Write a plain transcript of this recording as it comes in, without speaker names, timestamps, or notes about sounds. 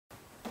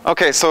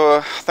Okay,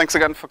 so thanks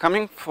again for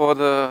coming for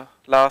the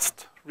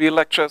last real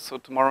lecture. So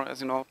tomorrow,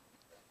 as you know,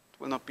 it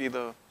will not be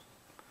the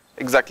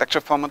exact lecture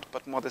format,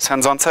 but more this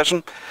hands-on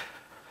session.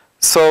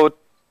 So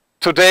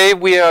today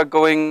we are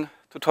going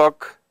to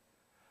talk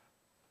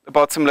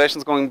about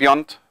simulations going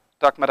beyond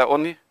dark matter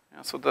only.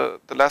 Yeah, so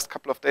the last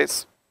couple of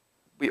days,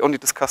 we only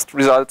discussed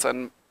results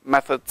and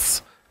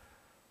methods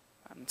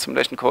and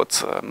simulation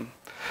codes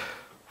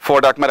for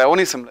dark matter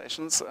only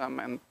simulations,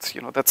 and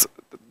that's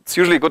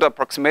usually a good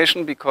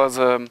approximation because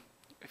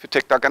if you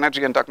take dark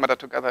energy and dark matter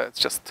together, it's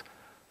just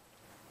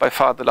by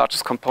far the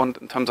largest component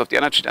in terms of the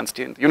energy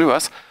density in the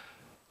universe.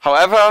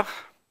 However,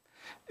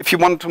 if you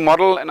want to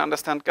model and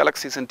understand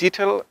galaxies in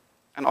detail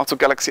and also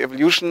galaxy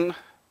evolution,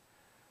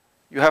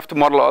 you have to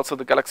model also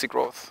the galaxy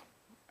growth,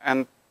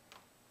 and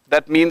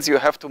that means you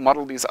have to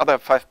model these other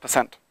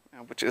 5%,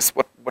 which is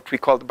what we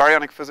call the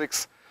baryonic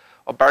physics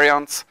or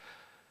baryons,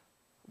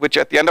 which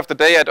at the end of the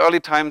day, at early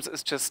times,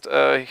 is just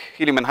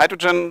helium and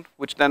hydrogen,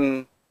 which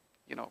then,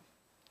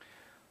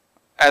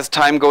 as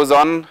time goes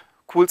on,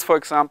 cools, for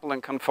example,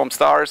 and can form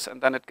stars, and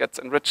then it gets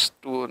enriched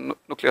through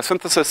nuclear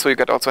synthesis, so you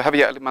get also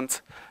heavier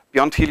elements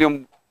beyond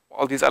helium.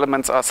 All these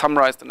elements are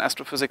summarized in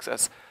astrophysics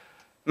as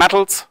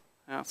metals.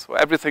 Yeah, so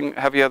everything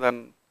heavier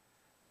than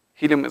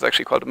helium is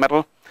actually called a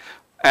metal.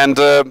 And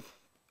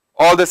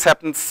all this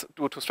happens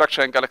due to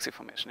structure and galaxy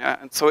formation. Yeah?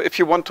 And so if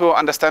you want to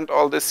understand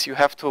all this, you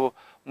have to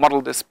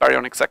model this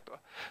baryonic sector.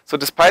 So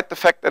despite the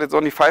fact that it's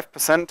only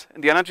 5%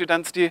 in the energy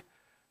density,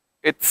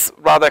 it's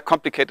rather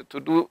complicated to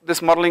do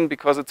this modeling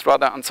because it's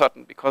rather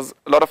uncertain, because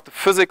a lot of the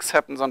physics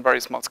happens on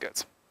very small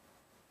scales,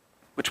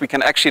 which we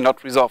can actually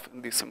not resolve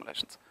in these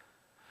simulations.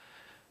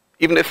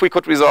 Even if we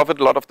could resolve it,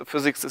 a lot of the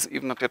physics is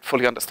even not yet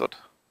fully understood.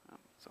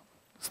 So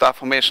star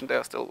formation, there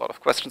are still a lot of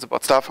questions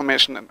about star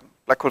formation and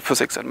black hole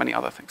physics and many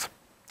other things.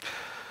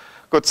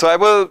 Good, so I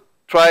will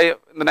try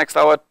in the next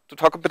hour to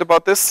talk a bit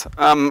about this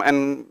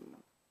and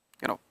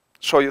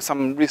show you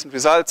some recent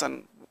results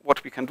and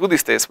what we can do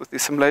these days with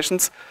these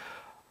simulations.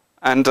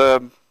 And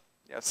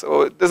yeah,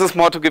 so this is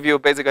more to give you a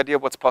basic idea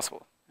of what's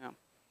possible. Yeah.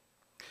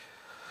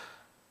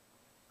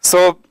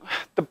 So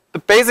the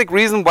basic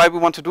reason why we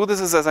want to do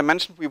this is, as I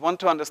mentioned, we want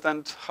to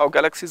understand how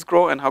galaxies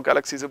grow and how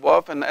galaxies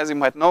evolve. And as you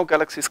might know,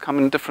 galaxies come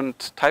in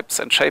different types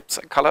and shapes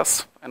and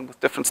colors and with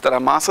different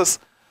stellar masses.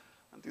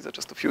 And these are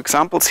just a few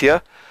examples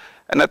here.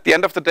 And at the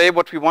end of the day,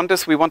 what we want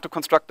is we want to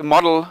construct a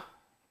model,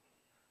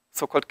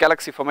 so-called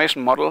galaxy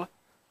formation model,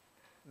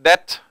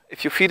 that,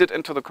 if you feed it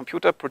into the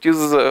computer,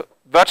 produces a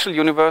virtual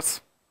universe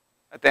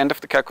at the end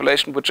of the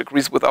calculation which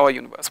agrees with our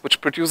universe,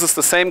 which produces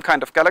the same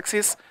kind of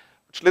galaxies,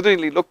 which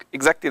literally look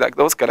exactly like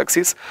those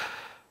galaxies,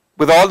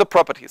 with all the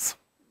properties,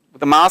 with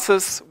the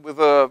masses, with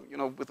the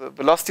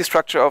velocity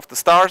structure of the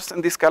stars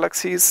in these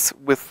galaxies,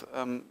 with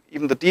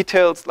even the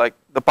details like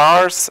the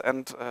bars,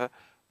 and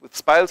with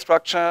spiral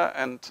structure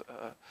and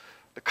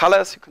the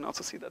colors. You can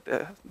also see that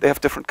they have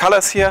different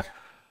colors here.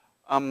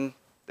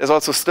 There's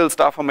also still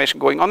star formation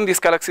going on in these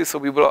galaxies, so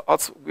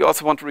we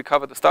also want to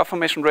recover the star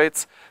formation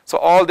rates. So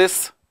all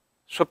this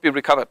should be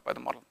recovered by the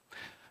model.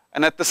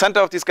 And at the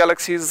center of these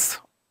galaxies,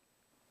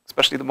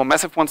 especially the more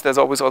massive ones, there's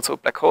always also a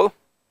black hole.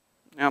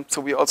 Yeah, so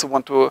we also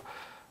want to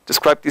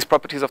describe these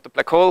properties of the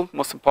black hole,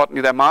 most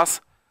importantly their mass.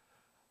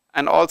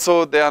 And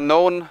also there are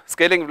known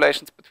scaling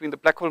relations between the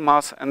black hole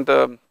mass and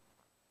the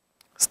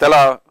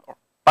stellar or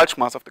bulge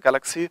mass of the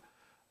galaxy.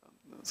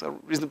 Those are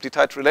reasonably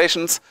tight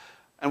relations.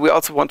 And we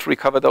also want to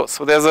recover those.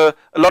 So there's a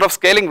lot of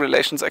scaling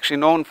relations actually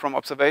known from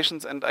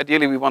observations, and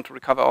ideally we want to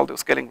recover all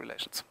those scaling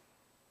relations.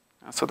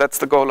 So that's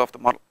the goal of the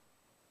model.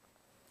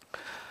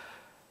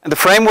 And the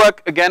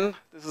framework, again,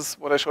 this is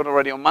what I showed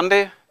already on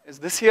Monday, is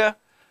this here.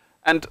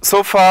 And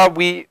so far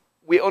we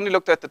only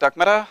looked at the dark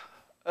matter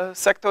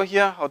sector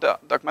here, how the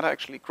dark matter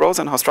actually grows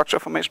and how structure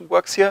formation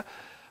works here.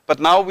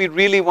 But now we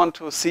really want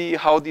to see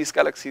how these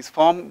galaxies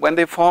form, when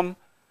they form,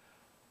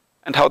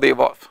 and how they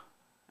evolve.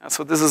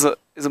 So this is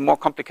a more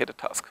complicated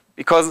task,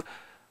 because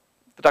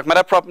the dark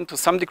matter problem to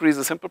some degree is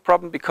a simple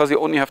problem because you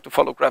only have to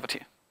follow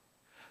gravity.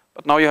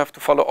 But now you have to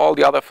follow all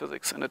the other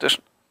physics in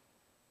addition.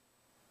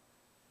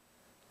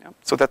 Yeah,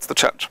 so that's the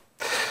challenge.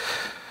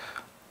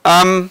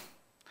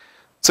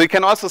 So you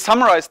can also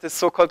summarize this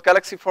so-called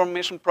galaxy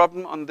formation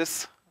problem on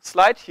this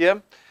slide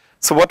here.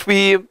 So what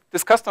we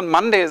discussed on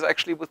Monday is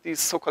actually with these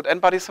so-called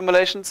n-body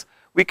simulations,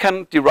 we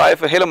can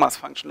derive a halo mass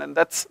function, and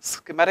that's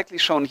schematically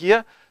shown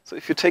here. So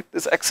if you take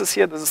this axis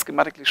here, this is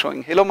schematically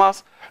showing halo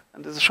mass,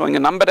 and this is showing a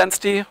number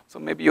density. So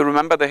maybe you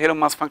remember the halo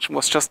mass function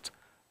was just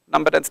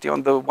number density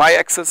on the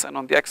y-axis, and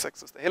on the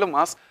x-axis the halo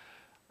mass.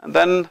 And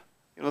then,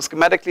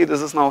 schematically,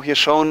 this is now here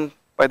shown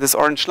by this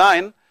orange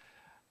line.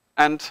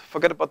 And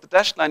forget about the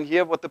dashed line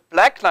here. What the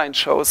black line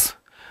shows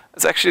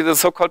is actually the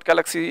so-called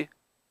galaxy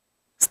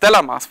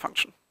stellar mass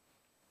function.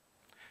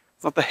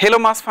 It's not the halo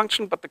mass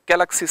function, but the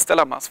galaxy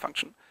stellar mass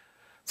function.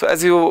 So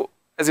as you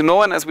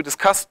know, and as we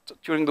discussed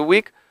during the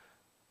week,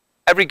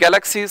 every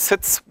galaxy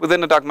sits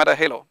within a dark matter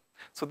halo.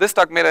 So this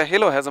dark matter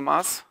halo has a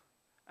mass,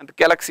 and the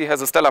galaxy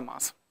has a stellar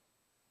mass,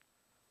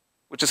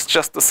 which is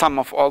just the sum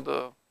of all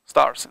the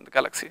stars in the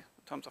galaxy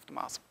in terms of the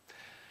mass.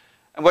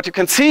 And what you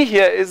can see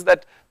here is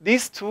that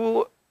these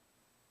two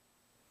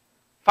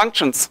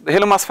functions, the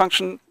halo mass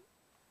function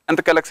and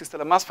the galaxy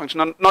stellar mass function,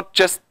 are not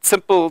just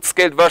simple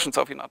scaled versions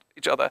of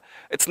each other.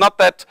 It's not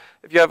that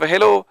if you have a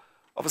halo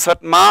of a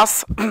certain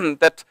mass,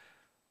 that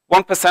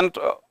 1%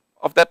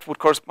 of that would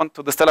correspond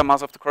to the stellar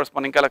mass of the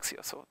corresponding galaxy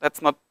or so.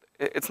 That's not,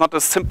 it's not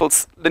a simple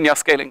linear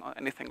scaling or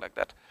anything like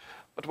that.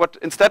 But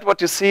instead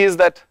what you see is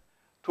that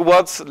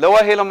towards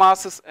lower halo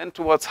masses and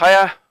towards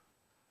higher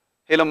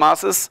halo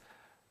masses,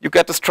 you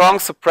get a strong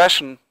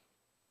suppression,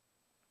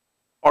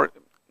 or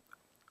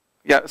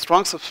a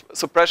strong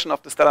suppression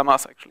of the stellar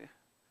mass actually.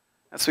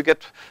 As you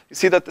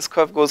see that this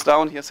curve goes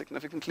down here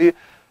significantly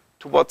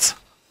towards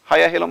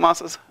higher halo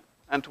masses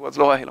and towards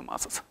lower halo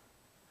masses.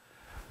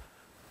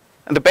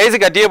 And the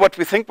basic idea,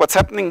 what's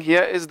happening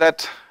here is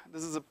that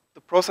this is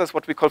the process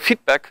what we call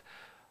feedback.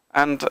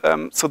 And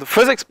so the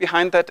physics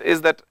behind that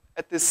is that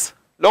at this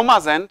low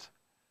mass end,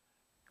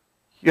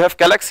 you have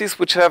galaxies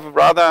which have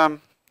rather,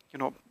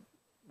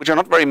 which are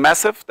not very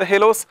massive, the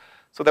halos,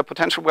 so their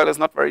potential well is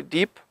not very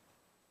deep.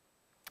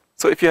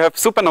 So if you have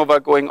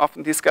supernova going off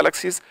in these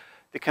galaxies,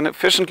 they can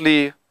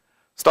efficiently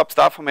stop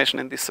star formation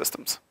in these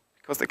systems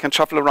because they can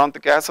shuffle around the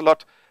gas a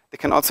lot. They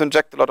can also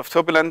inject a lot of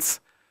turbulence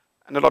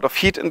and a lot of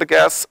heat in the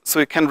gas. So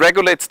you can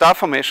regulate star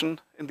formation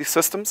in these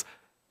systems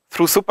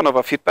through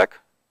supernova feedback.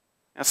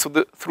 And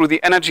so through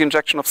the energy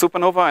injection of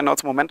supernova and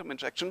also momentum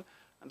injection.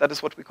 And that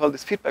is what we call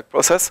this feedback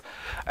process.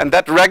 And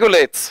that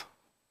regulates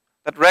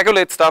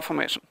star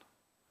formation.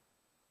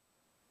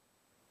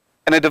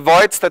 And it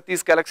avoids that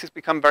these galaxies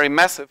become very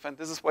massive. And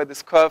this is why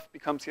this curve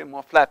becomes here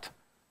more flat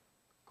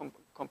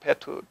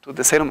compared to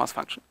this halo mass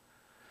function.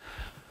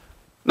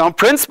 Now, in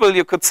principle,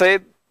 you could say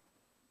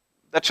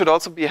that should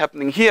also be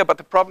happening here. But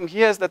the problem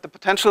here is that the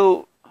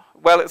potential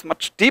well is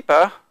much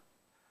deeper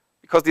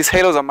because these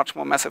halos are much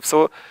more massive.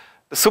 So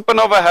the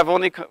supernova have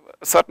only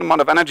a certain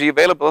amount of energy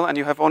available, and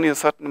you have only a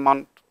certain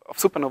amount of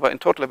supernova in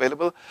total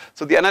available.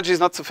 So the energy is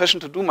not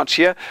sufficient to do much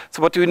here.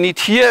 So what you need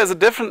here is a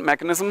different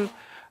mechanism,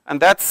 and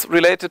that's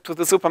related to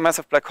the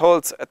supermassive black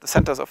holes at the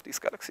centers of these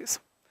galaxies.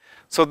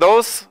 So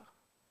those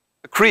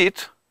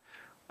accrete,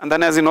 and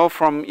then as you know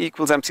from E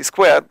equals mc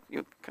squared,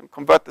 you can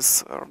convert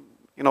this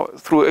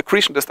through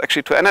accretion just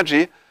actually to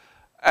energy.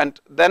 And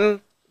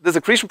then this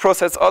accretion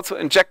process also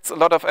injects a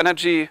lot of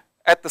energy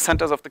at the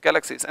centers of the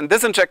galaxies. And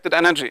this injected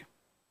energy,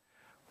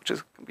 which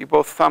can be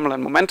both thermal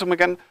and momentum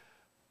again,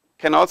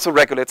 can also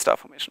regulate star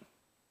formation.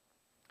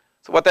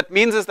 So what that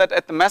means is that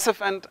at the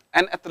massive end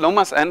and at the low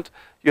mass end,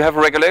 you have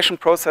a regulation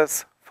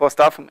process for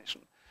star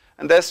formation.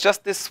 And there's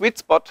just this sweet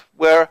spot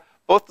where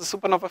both the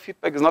supernova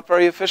feedback is not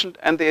very efficient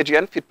and the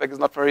AGN feedback is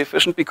not very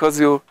efficient because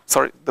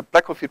the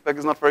black hole feedback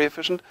is not very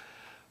efficient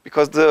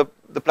because the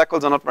black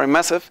holes are not very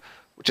massive,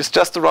 which is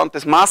just around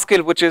this mass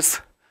scale, which is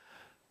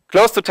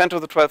close to 10 to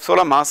the 12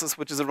 solar masses,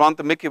 which is around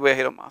the Milky Way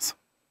halo mass,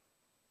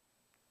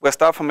 where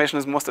star formation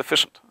is most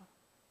efficient.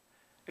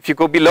 If you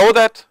go below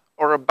that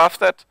or above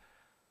that,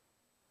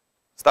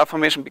 star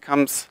formation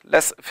becomes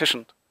less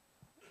efficient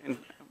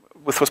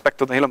with respect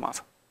to the halo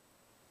mass.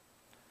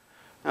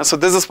 So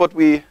this is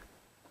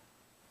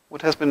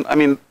what has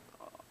been,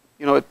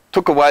 it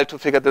took a while to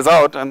figure this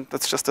out, and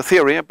that's just a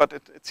theory, but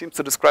it seems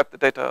to describe the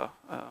data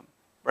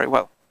very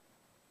well.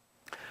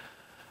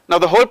 Now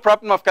the whole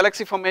problem of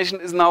galaxy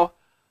formation is now,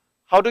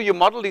 how do you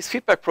model these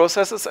feedback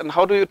processes and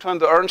how do you turn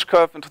the orange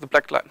curve into the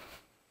black line?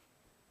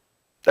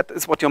 That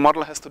is what your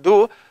model has to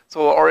do.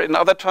 So, or in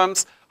other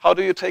terms, how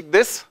do you take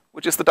this,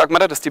 which is the dark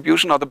matter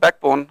distribution or the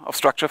backbone of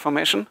structure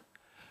formation,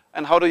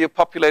 and how do you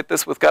populate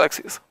this with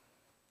galaxies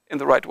in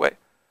the right way?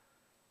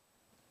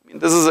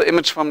 This is an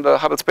image from the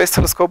Hubble Space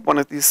Telescope, one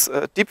of these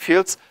deep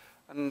fields,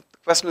 and the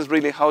question is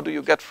really, how do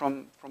you get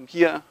from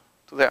here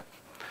to there?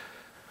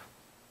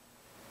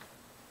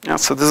 Yeah,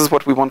 so this is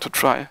what we want to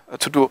try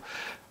to do.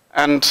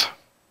 And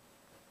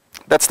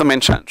that's the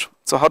main challenge.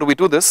 So how do we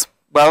do this?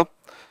 Well,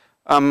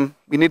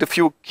 we need a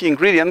few key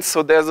ingredients.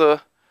 So there's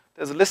a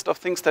list of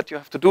things that you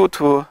have to do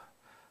to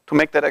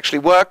make that actually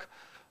work.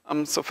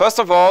 So first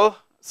of all,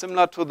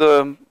 similar to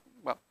the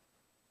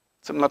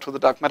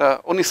dark matter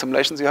only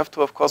simulations, you have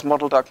to, of course,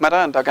 model dark matter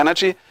and dark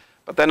energy.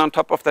 But then on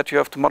top of that, you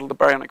have to model the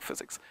baryonic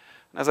physics.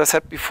 And as I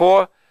said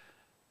before,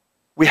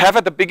 we have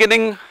at the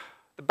beginning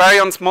the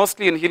baryons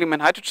mostly in helium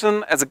and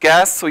hydrogen as a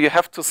gas, so you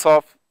have to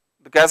solve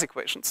the gas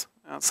equations.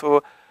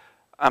 So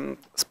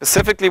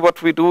specifically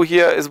what we do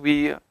here is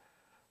we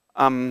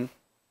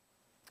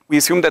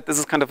assume that this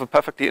is kind of a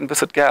perfectly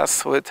inviscid gas,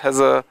 so it's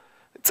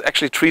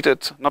actually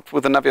treated not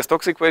with the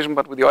Navier-Stokes equation,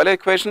 but with the Euler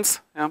equations.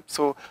 Yeah?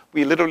 So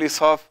we literally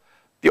solve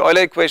the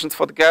Euler equations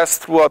for the gas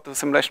throughout the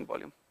simulation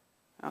volume.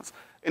 Yes.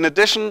 In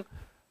addition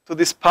to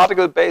this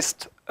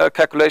particle-based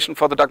calculation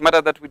for the dark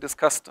matter that we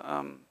discussed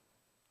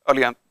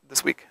earlier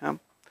this week. Yeah?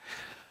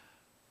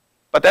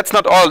 But that's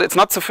not all. It's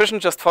not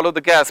sufficient just follow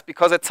the gas,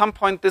 because at some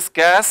point this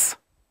gas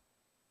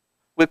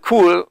will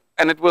cool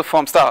and it will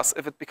form stars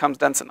if it becomes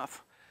dense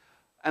enough.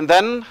 And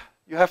then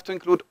you have to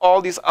include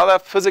all these other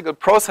physical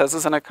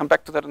processes, and I come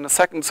back to that in a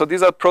second. So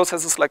these are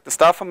processes like the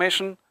star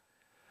formation,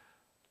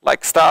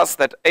 like stars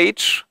that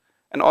age,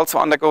 and also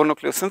undergo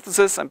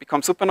nucleosynthesis and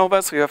become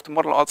supernovas. So you have to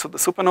model also the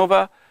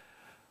supernova.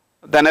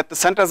 Then at the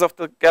centers of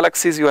the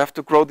galaxies, you have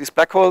to grow these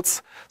black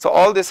holes. So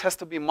all this has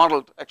to be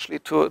modeled, actually,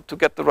 to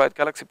get the right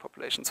galaxy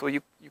population. So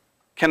you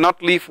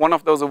cannot leave one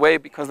of those away,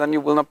 because then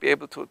you will not be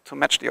able to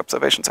match the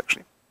observations,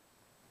 actually.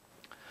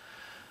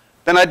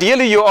 Then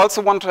ideally, you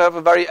also want to have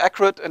a very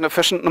accurate and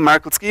efficient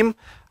numerical scheme.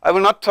 I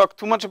will not talk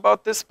too much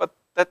about this, but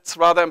that's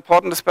rather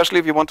important, especially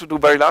if you want to do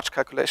very large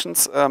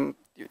calculations.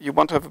 You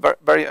want to have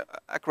very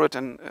accurate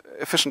and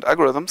efficient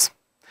algorithms.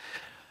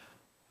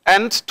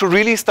 And to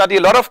really study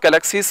a lot of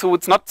galaxies, so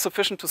it's not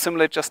sufficient to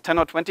simulate just 10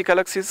 or 20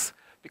 galaxies,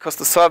 because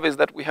the surveys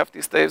that we have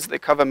these days, they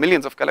cover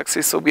millions of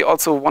galaxies, so we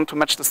also want to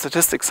match the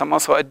statistics somehow.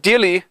 So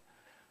ideally,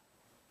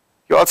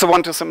 you also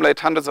want to simulate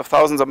hundreds of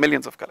thousands or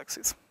millions of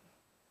galaxies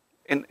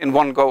in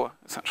one go,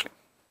 essentially.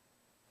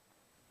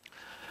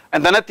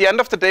 And then at the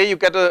end of the day, you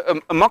get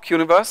a mock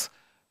universe,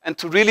 and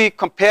to really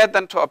compare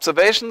them to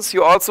observations,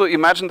 you also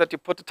imagine that you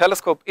put a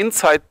telescope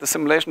inside the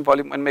simulation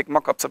volume and make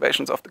mock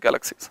observations of the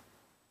galaxies.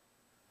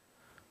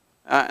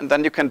 And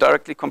then you can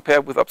directly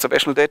compare with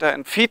observational data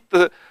and feed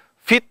the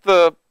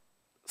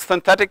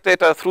synthetic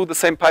data through the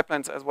same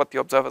pipelines as what the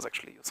observers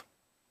actually use.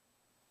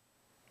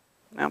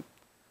 Yeah.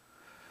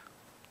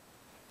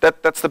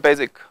 That's the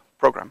basic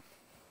program.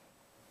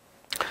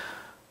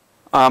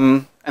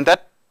 And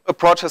that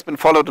approach has been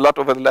followed a lot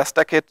over the last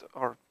decade,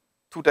 or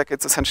 2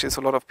 decades essentially,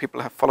 so a lot of people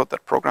have followed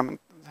that program, and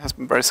it has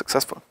been very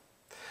successful.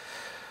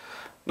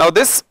 Now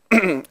this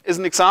is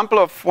an example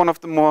of one of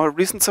the more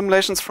recent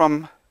simulations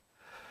from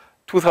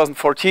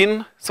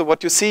 2014. So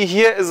what you see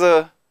here is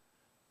a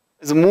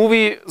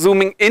movie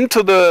zooming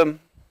into the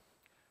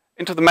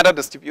meta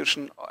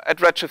distribution at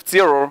redshift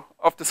 0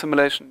 of the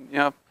simulation.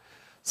 Yeah.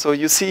 So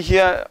you see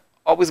here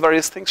always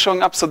various things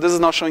showing up. So this is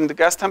now showing the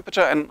gas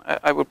temperature, and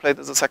I will play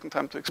this a second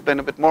time to explain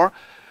a bit more.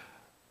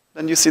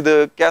 Then you see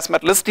the gas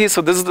metallicity.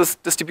 So this is the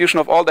distribution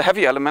of all the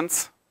heavy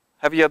elements,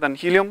 heavier than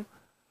helium.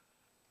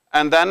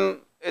 And then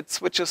it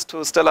switches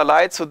to stellar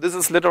light. So this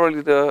is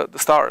literally the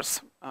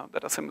stars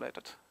that are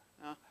simulated.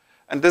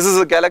 And this is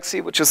a galaxy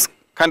which is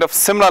kind of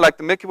similar like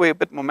the Milky Way, a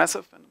bit more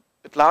massive and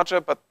a bit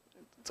larger, but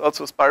it's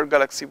also a spiral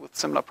galaxy with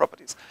similar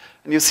properties.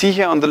 And you see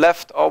here on the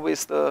left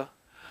always the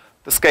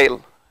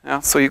scale. Yeah?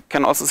 So you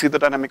can also see the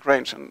dynamic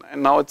range, and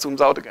now it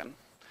zooms out again.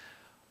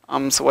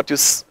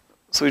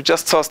 So you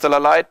just saw stellar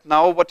light.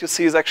 Now what you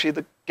see is actually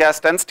the gas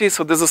density.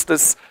 So this is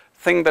this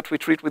thing that we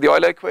treat with the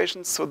Euler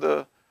equations. So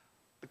the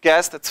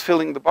gas that's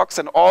filling the box,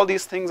 and all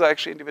these things are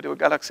actually individual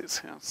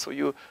galaxies. Yeah? So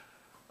you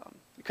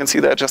can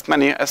see there are just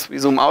many as we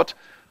zoom out.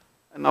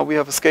 And now we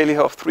have a scale here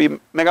of 3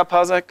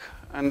 megaparsec,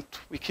 and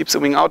we keep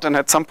zooming out, and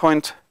at some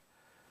point,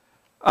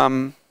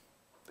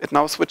 it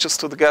now switches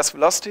to the gas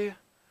velocity.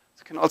 So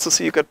you can also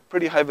see you get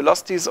pretty high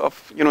velocities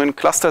of, in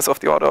clusters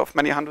of the order of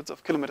many hundreds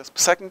of kilometers per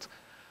second.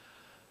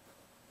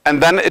 And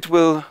then it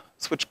will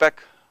switch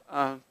back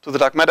to the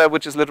dark matter,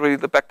 which is literally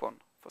the backbone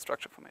for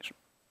structure formation.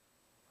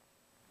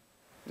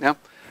 Yeah.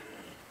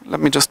 Let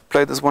me just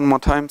play this one more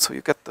time so you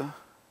get the,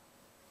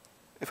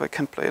 if I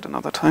can play it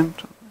another time.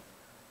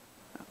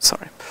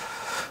 Sorry.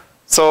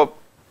 So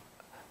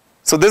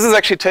this is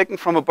actually taken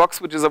from a box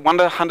which is a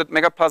 100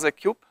 megaparsec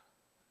cube.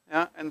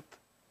 Yeah, and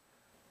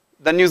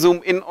then you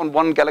zoom in on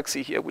one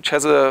galaxy here, which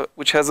has a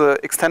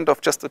extent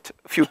of just a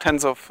few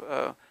tens of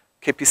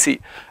kpc.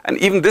 And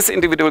even this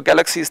individual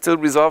galaxy is still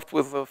resolved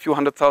with a few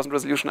 100,000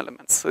 resolution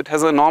elements. So it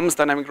has an enormous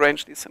dynamic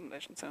range, these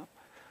simulations. Yeah.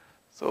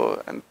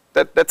 So, and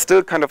that's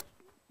still kind of,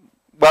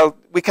 well,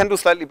 we can do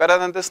slightly better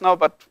than this now,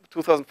 but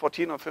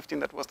 2014 or 15,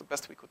 that was the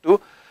best we could do.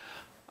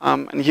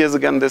 And here's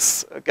again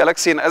this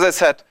galaxy. And as I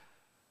said,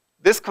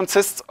 this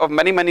consists of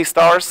many, many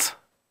stars.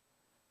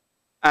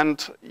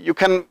 And you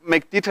can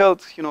make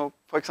detailed,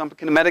 for example,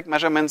 kinematic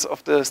measurements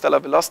of the stellar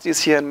velocities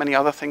here and many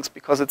other things,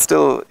 because it's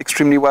still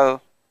extremely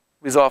well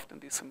resolved in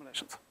these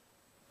simulations.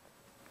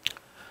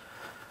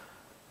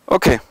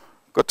 Okay,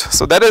 good.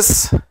 So that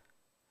is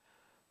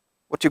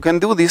what you can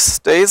do these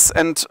days.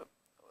 And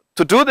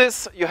to do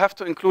this, you have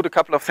to include a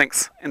couple of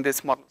things in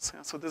these models.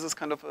 Yeah, so this is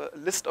kind of a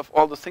list of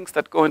all the things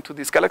that go into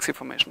these galaxy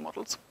formation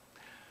models.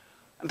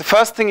 And the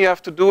first thing you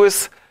have to do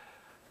is,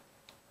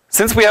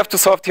 since we have to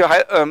solve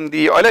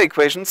the Euler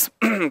equations,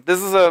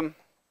 this is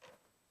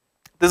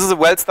a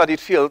well-studied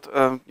field,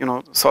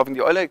 solving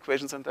the Euler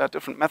equations, and there are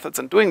different methods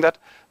in doing that.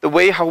 The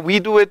way how we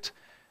do it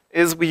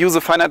is we use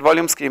a finite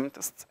volume scheme.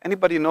 Does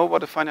anybody know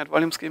what a finite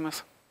volume scheme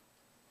is?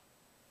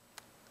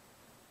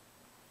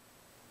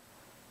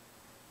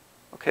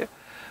 Okay.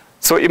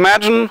 So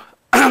imagine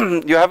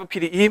you have a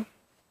PDE,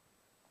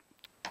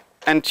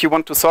 and you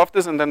want to solve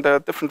this, and then there are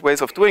different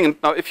ways of doing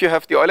it. Now, if you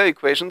have the Euler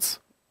equations,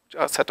 which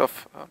are a set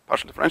of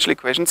partial differential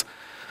equations,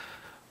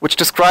 which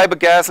describe a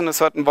gas in a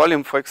certain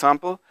volume, for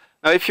example.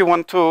 Now, if you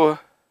want to,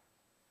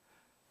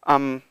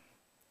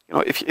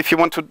 if you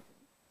want to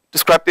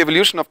describe the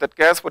evolution of that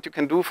gas, what you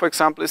can do, for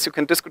example, is you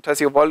can discretize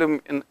your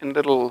volume in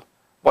little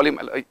volume,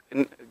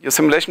 in your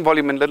simulation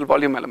volume in little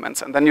volume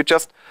elements, and then you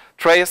just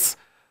trace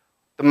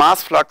the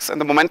mass flux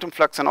and the momentum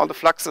flux and all the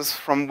fluxes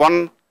from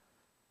one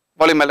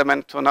volume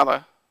element to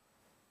another.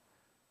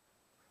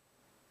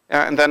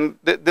 Yeah, and then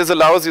this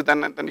allows you,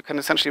 then you can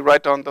essentially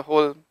write down the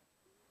whole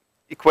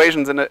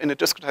equations in a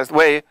discretized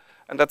way,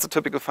 and that's a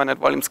typical finite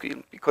volume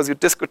scheme, because you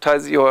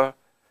discretize your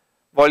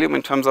volume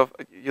in terms of,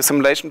 your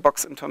simulation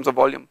box in terms of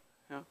volume.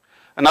 Yeah.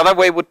 Another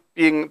way would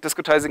be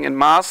discretizing in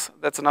mass.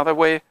 That's another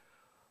way,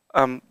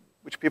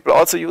 which people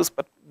also use,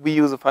 but we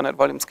use a finite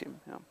volume scheme.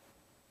 Yeah.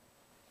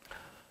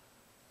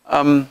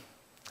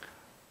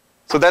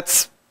 So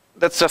that's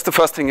just the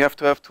first thing you have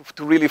to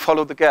really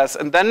follow the gas.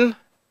 And then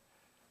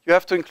you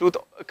have to include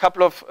a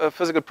couple of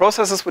physical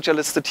processes which are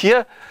listed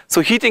here. So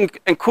heating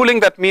and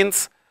cooling, that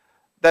means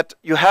that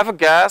you have a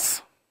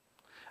gas,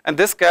 and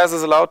this gas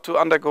is allowed to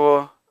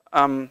undergo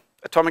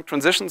atomic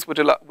transitions,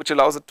 which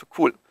allows it to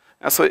cool.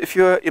 So if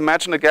you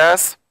imagine a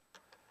gas,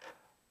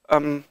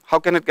 how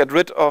can it get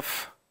rid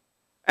of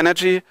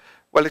energy?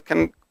 Well, you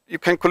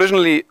can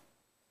collisionally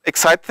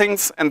excite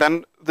things, and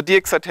then the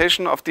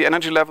de-excitation of the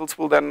energy levels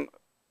will then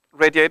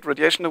radiate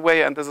radiation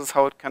away, and this is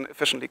how it can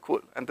efficiently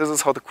cool. And this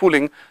is how the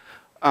cooling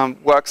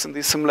works in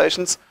these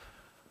simulations.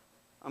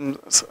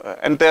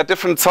 And there are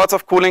different sorts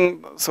of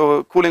cooling.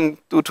 So cooling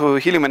due to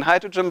helium and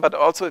hydrogen, but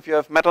also if you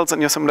have metals in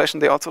your simulation,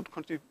 they also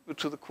contribute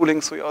to the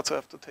cooling, so you also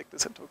have to take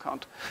this into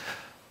account.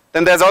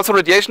 Then there's also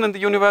radiation in the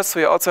universe, so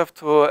you also have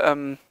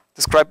to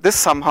describe this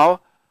somehow.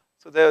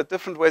 So there are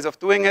different ways of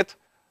doing it.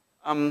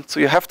 So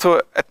you have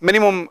to, at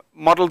minimum,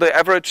 model the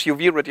average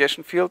UV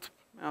radiation field.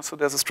 So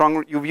there's a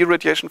strong UV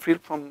radiation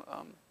field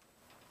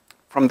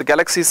from the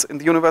galaxies in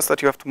the universe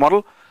that you have to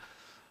model.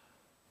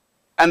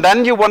 And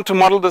then you want to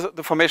model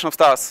the formation of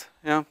stars,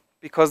 yeah,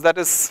 because that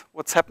is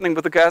what's happening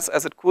with the gas.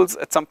 As it cools,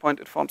 at some point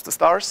it forms the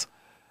stars.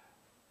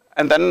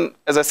 And then,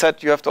 as I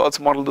said, you have to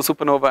also model the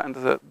supernova and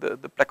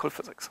the black hole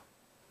physics.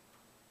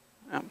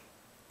 Yeah.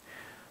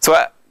 So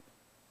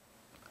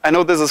I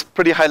know this is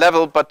pretty high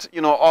level, but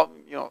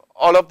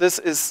all of this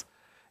is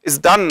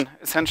done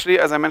essentially,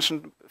 as I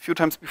mentioned a few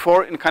times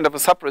before, in kind of a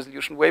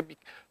sub-resolution way,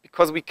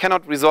 because we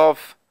cannot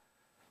resolve,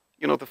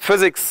 the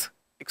physics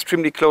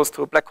extremely close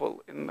to a black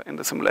hole in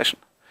the simulation.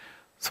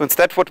 So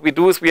instead, what we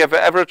do is we have an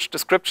average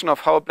description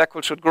of how a black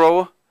hole should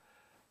grow,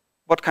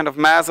 what kind of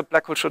mass a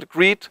black hole should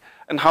accrete,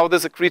 and how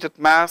this accreted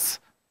mass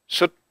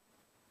should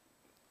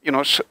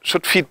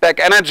feed back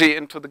energy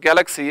into the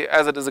galaxy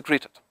as it is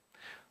accreted.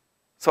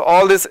 So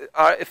all these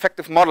are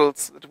effective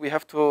models that we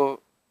have to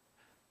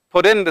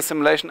put in the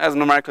simulation as a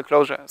numerical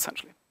closure,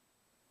 essentially.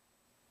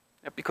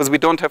 Yeah, because we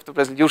don't have the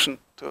resolution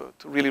to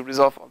really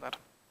resolve all that.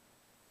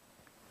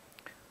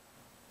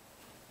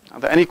 Are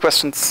there any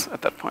questions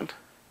at that point?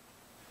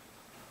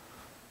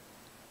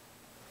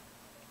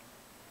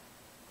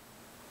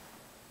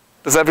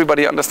 Does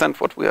everybody understand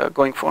what we are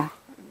going for?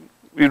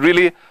 We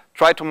really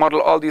try to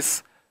model all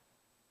these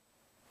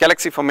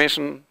galaxy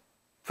formation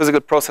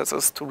physical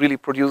processes to really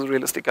produce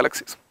realistic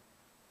galaxies.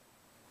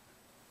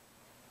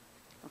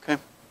 Okay.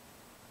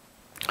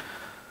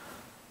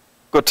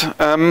 Good.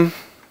 And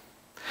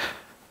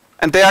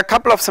there are a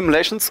couple of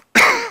simulations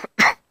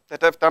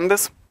that have done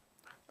this,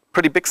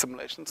 pretty big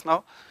simulations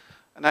now.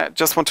 And I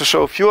just want to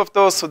show a few of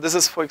those. So this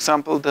is, for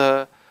example,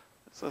 the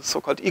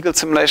so-called Eagle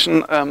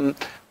simulation.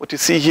 What you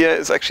see here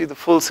is actually the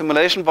full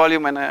simulation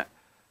volume, and I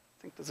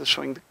think this is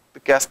showing the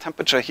gas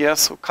temperature here,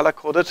 so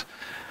color-coded.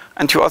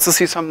 And you also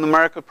see some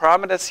numerical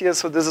parameters here.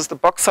 So this is the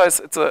box size.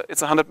 It's a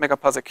 100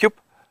 megaparsec cube.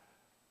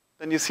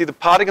 Then you see the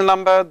particle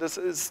number. This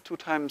is 2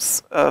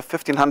 times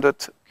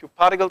 1500 cube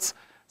particles.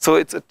 So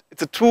it's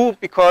a 2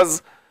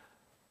 because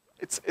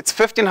it's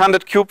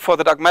 1500 cube for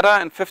the dark matter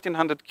and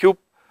 1500 cube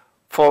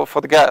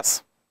for the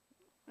gas.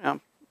 Yeah.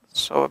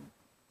 So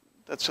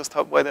that's just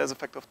why there's a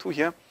factor of 2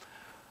 here.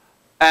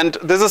 And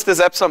this is this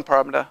epsilon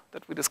parameter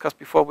that we discussed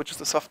before, which is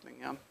the softening.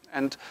 Yeah.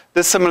 And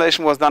this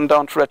simulation was done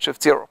down to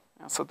redshift 0.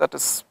 Yeah. So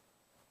this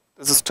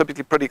is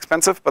typically pretty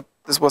expensive, but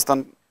this was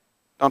done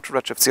down to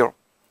redshift 0,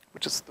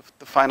 which is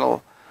the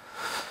final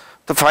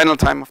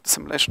time of the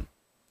simulation.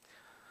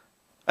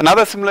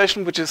 Another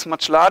simulation which is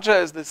much larger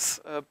is this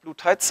blue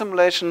tide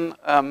simulation.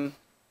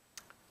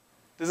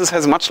 This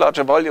has a much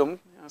larger volume.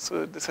 Yeah,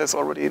 so this has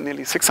already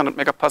nearly 600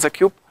 megaparsec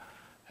cube.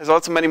 Has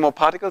also many more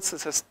particles.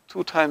 This has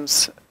 2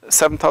 times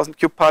 7,000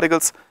 cube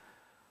particles.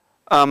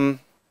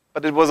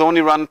 But it was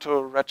only run to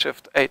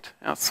redshift 8.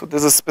 Yeah, so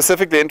this is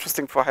specifically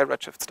interesting for high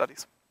redshift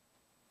studies.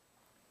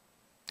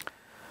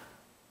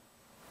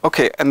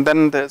 Okay, and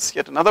then there's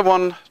yet another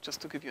one, just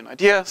to give you an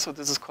idea. So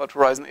this is called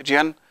Horizon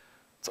AGN.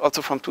 It's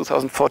also from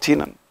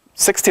 2014 and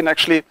 16,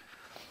 actually.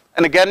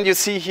 And again, you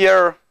see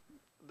here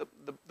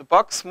the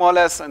box, more or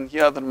less, and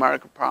here are the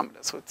numerical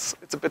parameters. So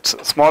it's a bit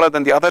smaller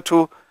than the other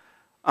two,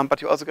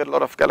 but you also get a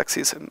lot of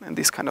galaxies in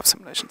these kind of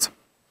simulations.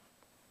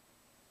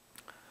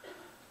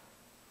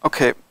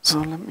 Okay, so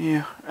let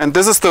me, and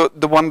this is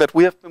the one that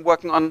we have been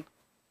working on,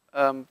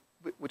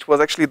 which was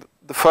actually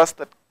the first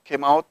that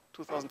came out,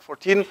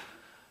 2014.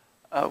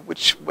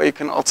 Where you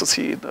can also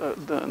see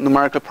the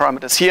numerical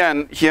parameters here,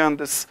 and here in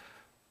this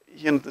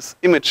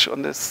image,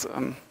 on this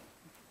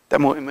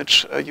demo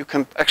image, you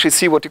can actually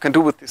see what you can do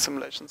with these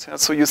simulations. Yeah?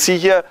 So you see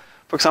here,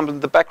 for example,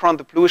 in the background,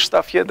 the bluish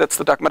stuff here, that's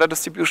the dark matter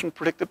distribution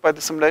predicted by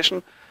the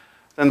simulation.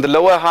 Then the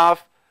lower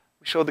half,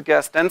 we show the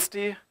gas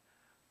density.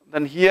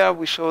 Then here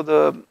we show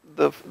the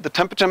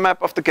temperature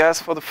map of the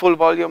gas for the full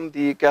volume,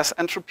 the gas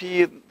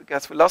entropy, the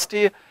gas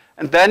velocity.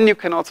 And then you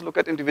can also look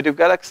at individual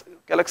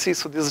galaxies.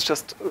 So this is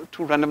just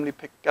 2 randomly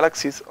picked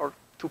galaxies, or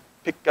 2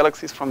 picked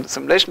galaxies from the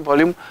simulation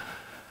volume.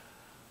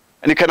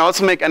 And you can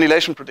also make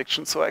annihilation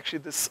predictions. So actually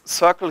this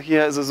circle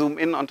here is a zoom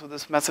in onto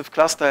this massive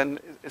cluster, and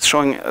it's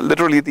showing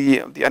literally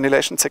the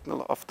annihilation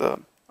signal of the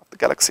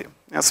galaxy.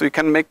 Yeah, so you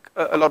can make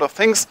a lot of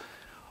things.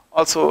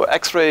 Also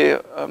X-ray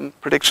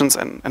predictions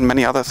and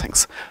many other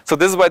things. So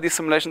this is why these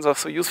simulations are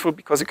so useful,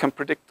 because you can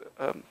predict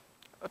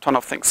a ton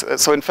of things.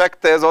 So in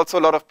fact, there's also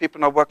a lot of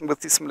people now working with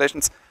these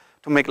simulations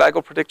to make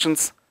LIGO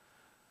predictions.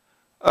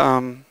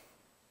 Or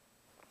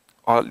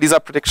LISA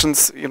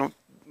predictions, you know,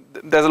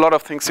 there's a lot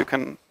of things you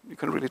can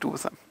really do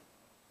with them.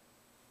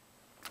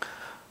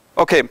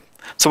 Okay,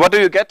 so what do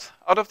you get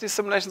out of these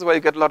simulations? Well,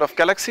 you get a lot of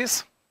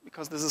galaxies,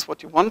 because this is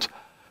what you want.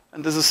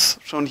 And this is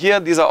shown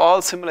here. These are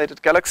all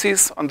simulated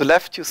galaxies. On the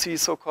left, you see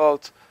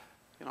so-called,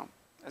 you know,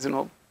 as you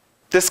know,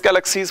 disk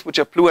galaxies, which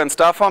are blue and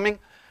star forming.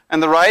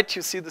 And the right,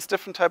 you see this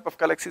different type of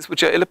galaxies,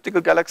 which are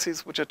elliptical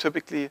galaxies, which are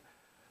typically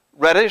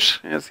reddish.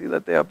 You see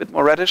that they are a bit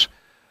more reddish.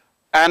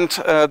 And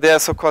they are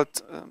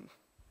so-called,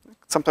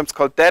 sometimes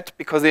called dead,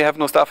 because they have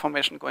no star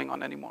formation going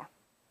on anymore.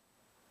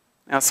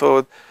 Yeah,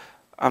 so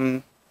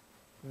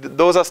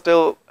those are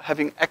still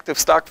having active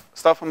star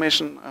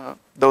formation.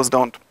 Those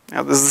don't.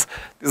 Yeah, this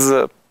is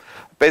a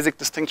basic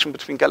distinction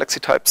between galaxy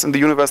types in the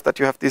universe, that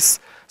you have this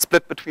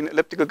split between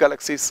elliptical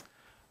galaxies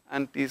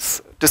and these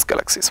disk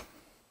galaxies.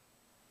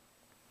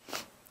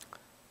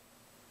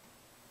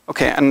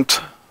 Okay,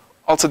 and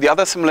also the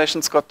other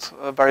simulations got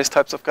various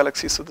types of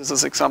galaxies. So this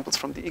is examples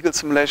from the Eagle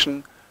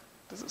simulation.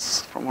 This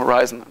is from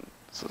Horizon, and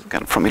this is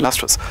again from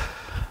Illustris.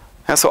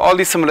 Yeah, so all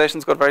these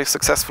simulations got very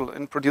successful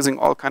in producing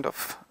all kind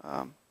of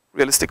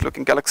realistic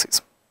looking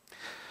galaxies.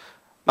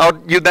 Now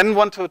you then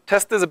want to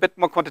test this a bit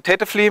more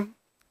quantitatively,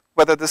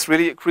 whether this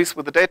really agrees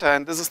with the data,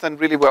 and this is then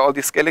really where all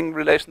these scaling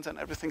relations and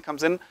everything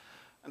comes in,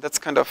 and that's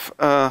kind of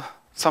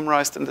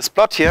summarized in this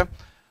plot here.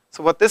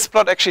 So what this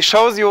plot actually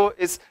shows you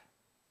is,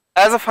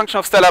 as a function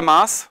of stellar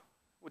mass,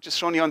 which is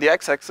shown here on the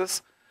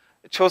x-axis,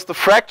 it shows the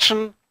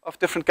fraction of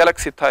different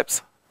galaxy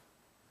types.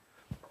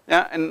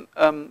 Yeah, and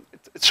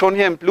it's shown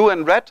here in blue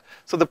and red.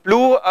 So the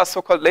blue are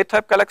so-called late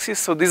type galaxies.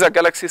 So these are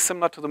galaxies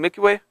similar to the Milky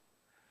Way.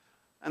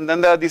 And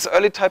then there are these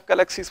early type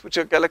galaxies, which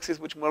are galaxies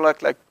which more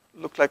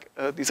look like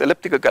these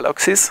elliptical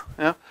galaxies.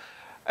 Yeah?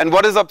 And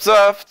what is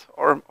observed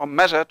or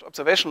measured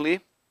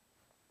observationally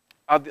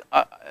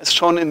is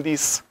shown in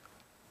these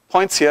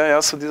points here. Yeah?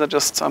 So these are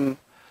just some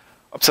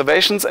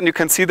observations, and you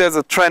can see there's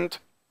a trend,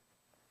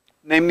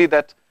 namely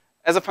that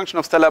as a function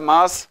of stellar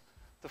mass,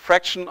 the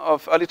fraction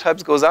of early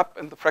types goes up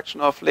and the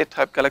fraction of late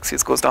type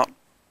galaxies goes down.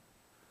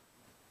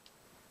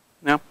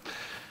 Yeah.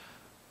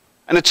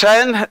 And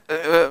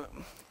a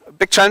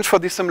big challenge for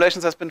these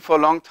simulations has been for a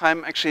long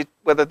time actually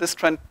whether this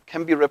trend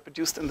can be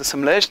reproduced in the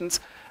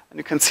simulations. And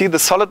you can see the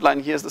solid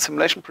line here is the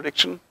simulation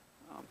prediction,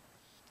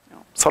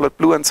 solid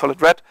blue and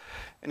solid red.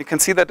 And you can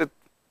see that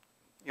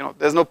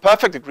there's no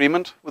perfect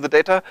agreement with the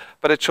data,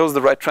 but it shows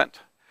the right trend.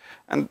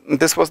 And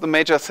this was the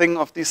major thing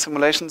of these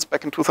simulations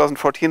back in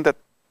 2014, that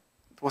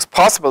it was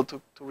possible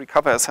to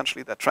recover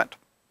essentially that trend,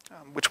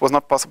 which was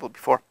not possible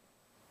before.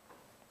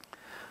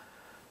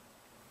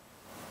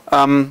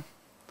 Yeah,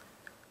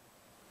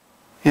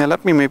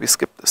 let me maybe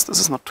skip this. This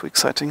is not too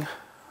exciting.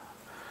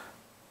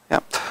 Yeah.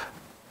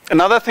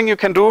 Another thing you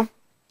can do,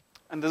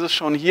 and this is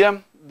shown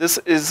here, this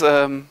is,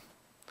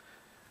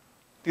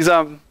 these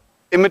are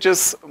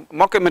images,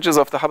 mock images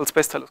of the Hubble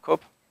Space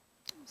Telescope.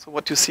 So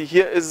what you see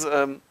here is,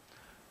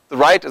 the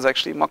right is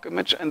actually a mock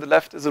image, and the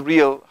left is a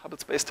real Hubble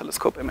Space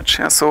Telescope image.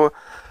 Yeah? So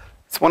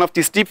it's one of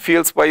these deep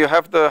fields where you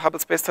have the Hubble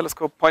Space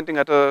Telescope pointing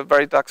at a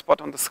very dark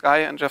spot on the sky,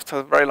 and you have to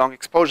have very long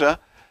exposure.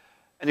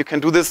 And you can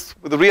do this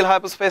with a real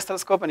Hubble Space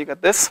Telescope, and you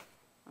get this.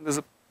 And this is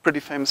a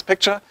pretty famous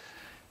picture.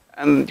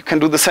 And you can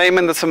do the same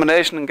in the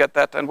simulation and get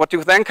that. And what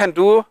you then can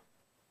do,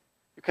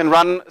 you can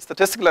run a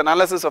statistical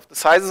analysis of the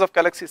sizes of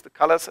galaxies, the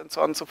colors, and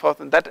so on and so forth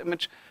in that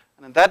image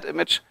and in that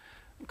image,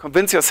 and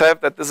convince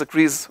yourself that this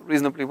agrees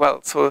reasonably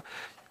well. So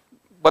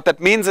what that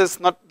means is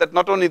that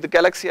not only the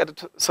galaxy at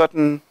a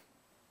certain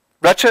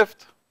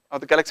redshift, or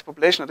the galaxy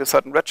population at a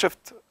certain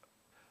redshift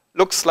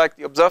looks like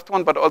the observed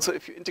one, but also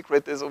if you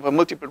integrate this over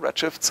multiple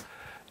redshifts,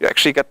 you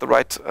actually get the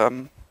right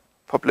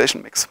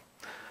population mix.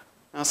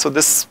 So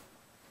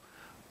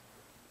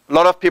a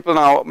lot of people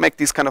now make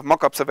these kind of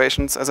mock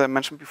observations, as I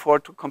mentioned before,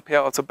 to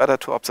compare also better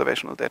to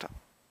observational data.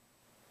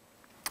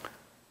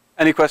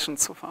 Any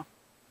questions so far?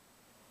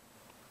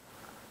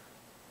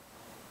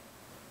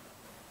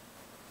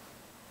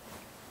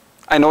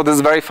 I know this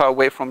is very far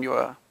away from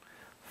your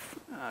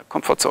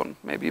comfort zone,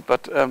 maybe,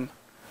 but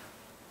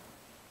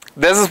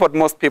this is what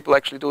most people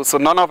actually do. So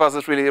none of us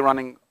is really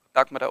running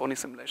dark matter only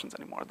simulations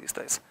anymore these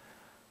days.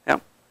 Yeah.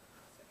 So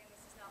again,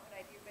 this is not what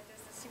I do, but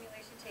does the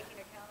simulation take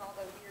into account all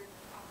the weird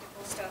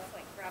optical stuff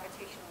like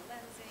gravitational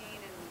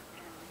lensing and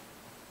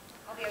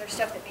all the other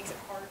stuff that makes it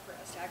hard for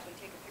us to actually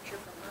take a picture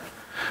from Earth?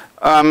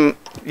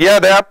 Yeah,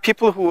 there are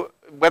people who,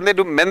 when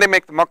they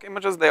make the mock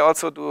images, they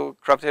also do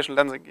gravitational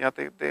lensing. Yeah,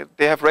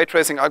 they have ray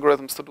tracing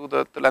algorithms to do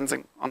the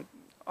lensing on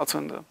also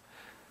in the.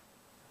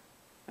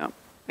 Yeah,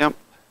 yeah.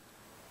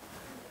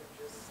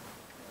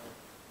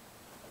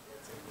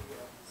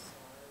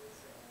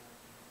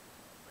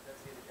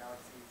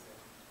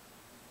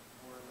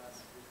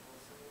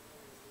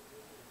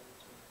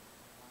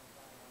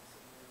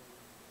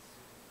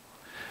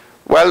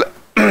 Well,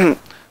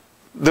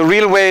 the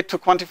real way to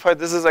quantify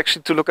this is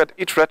actually to look at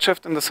each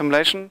redshift in the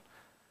simulation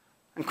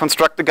and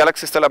construct the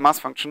galaxy stellar mass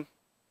function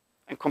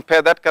and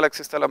compare that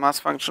galaxy stellar mass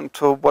function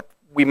to what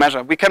we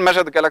measure. We can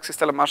measure the galaxy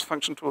stellar mass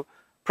function to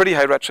pretty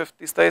high redshift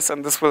these days,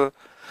 and this will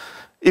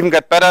even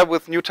get better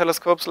with new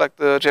telescopes like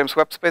the James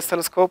Webb Space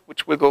Telescope,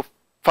 which will go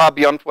far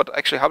beyond what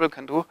actually Hubble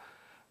can do.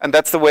 And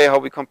that's the way how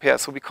we compare.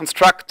 So we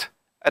construct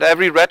at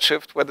every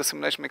redshift where the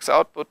simulation makes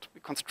output, we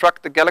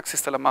construct the galaxy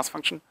stellar mass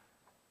function,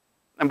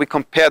 and we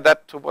compare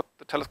that to what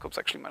the telescopes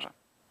actually measure,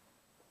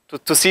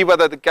 to see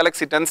whether the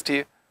galaxy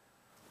density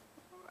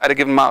at a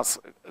given mass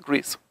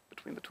agrees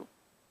between the two.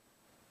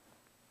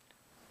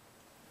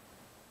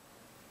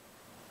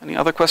 Any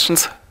other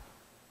questions?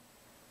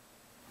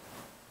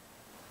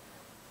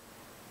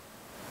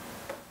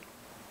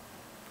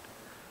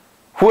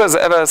 Who has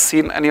ever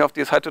seen any of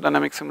these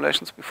hydrodynamic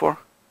simulations before?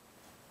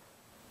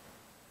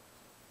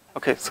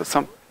 Okay, so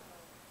some.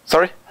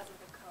 Sorry?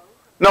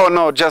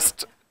 No,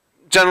 just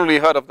generally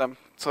heard of them.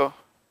 So,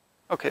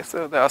 okay,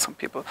 so there are some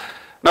people.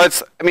 No,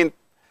 I mean,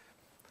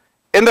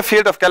 in the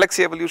field of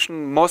galaxy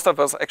evolution, most of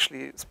us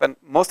actually spend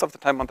most of the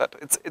time on that.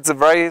 It's a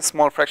very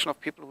small fraction of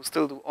people who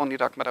still do only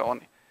dark matter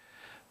only.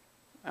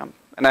 And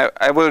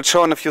I will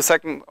show in a few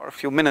seconds or a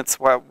few minutes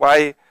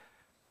why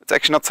it's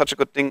actually not such a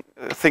good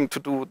thing to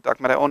do dark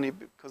matter only,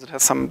 because it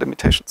has some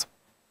limitations.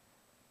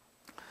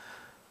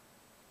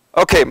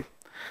 Okay,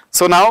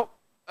 so now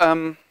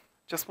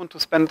just want to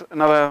spend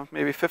another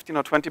maybe 15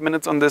 or 20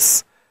 minutes on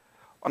this,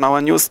 on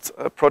our newest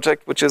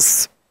project, which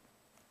is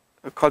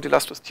called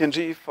Illustrious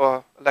TNG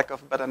for lack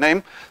of a better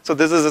name. So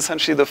this is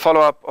essentially the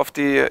follow-up of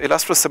the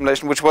Illustrious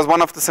simulation, which was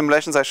one of the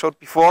simulations I showed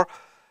before,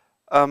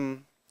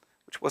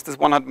 which was this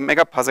 100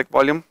 megaparsec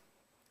volume,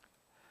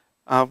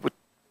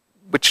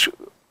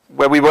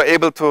 where we were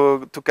able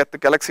to get the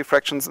galaxy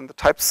fractions and the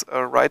types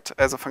right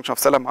as a function of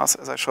stellar mass,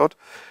 as I showed.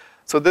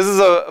 So this is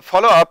a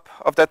follow-up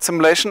of that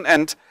simulation,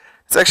 and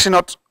it's actually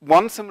not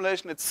one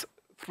simulation, it's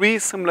 3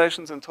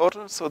 simulations in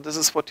total. So this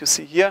is what you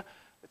see here.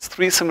 It's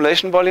 3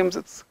 simulation volumes.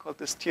 It's called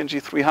this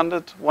TNG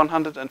 300,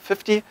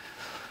 150.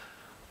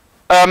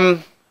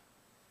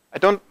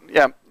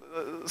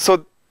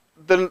 So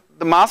the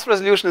mass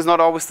resolution is not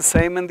always the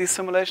same in these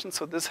simulations.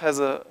 So this has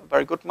a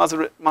very good mass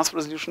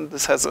resolution.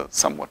 This has a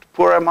somewhat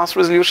poorer mass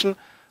resolution,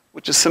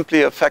 which is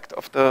simply a effect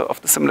of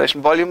the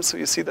simulation volume. So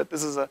you see that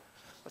this is a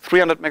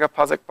 300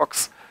 megaparsec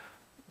box.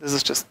 This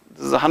is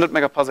a 100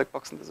 megaparsec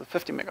box, and this is a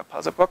 50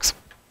 megaparsec box.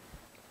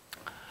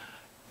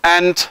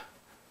 And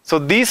so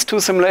these 2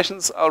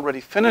 simulations are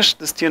already finished.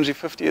 This TNG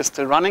 50 is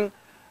still running,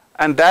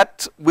 and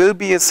that will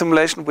be a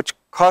simulation which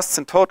costs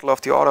in total of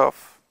the order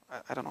of,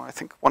 I don't know, I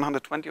think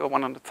 120 or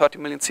 130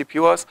 million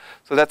CPU hours.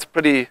 So that's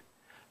pretty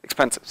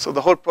expensive. So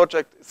the whole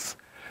project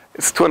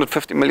is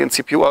 250 million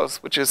CPU hours,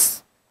 which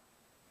is,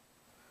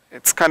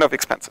 it's kind of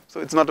expensive. So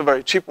it's not a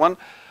very cheap one.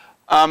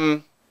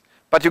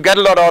 But you get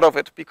a lot out of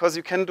it, because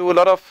you can do a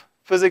lot of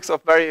physics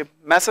of very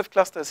massive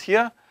clusters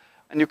here,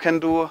 and you can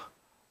do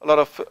a lot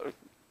of,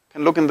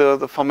 can look in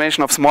the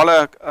formation of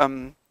smaller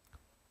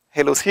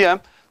halos here.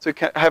 So you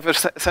can have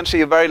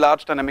essentially a very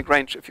large dynamic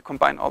range if you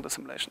combine all the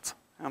simulations.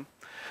 Yeah.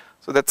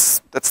 So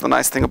that's the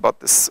nice thing about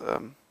this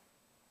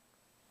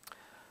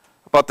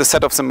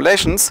set of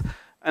simulations.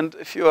 And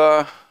if you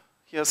are,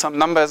 here are some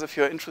numbers if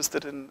you're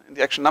interested in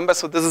the actual numbers.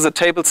 So this is a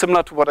table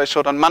similar to what I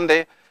showed on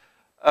Monday,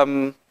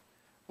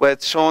 where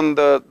it's shown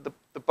the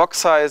box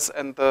size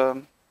and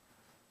the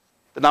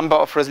number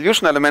of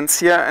resolution elements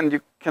here, and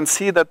you can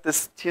see that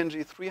this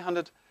TNG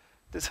 300,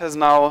 this has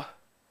now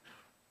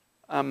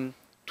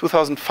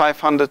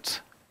 2,500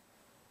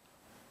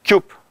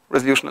 cube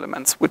resolution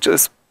elements, which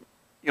is,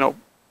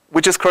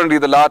 which is currently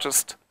the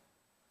largest,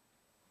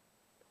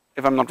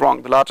 if I'm not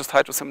wrong, the largest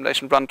hydro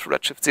simulation run to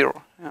redshift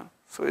 0. Yeah.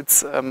 So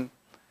it's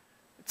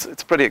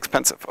pretty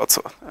expensive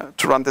also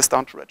to run this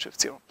down to redshift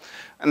 0.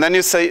 And then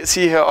you see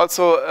here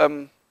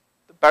also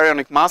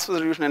baryonic mass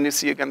resolution, and you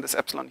see again this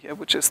epsilon here,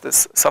 which is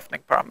this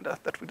softening parameter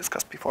that we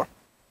discussed before.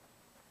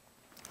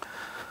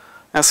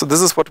 Yeah, so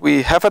this is what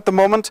we have at the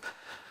moment.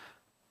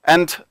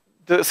 And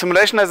the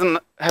simulation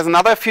has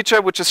another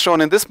feature which is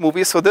shown in this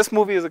movie. So this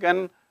movie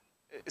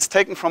is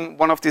taken from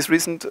one of these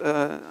recent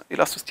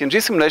Illustrious TNG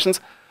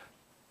simulations.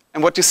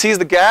 And what you see is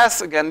the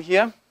gas again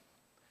here.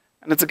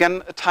 And it's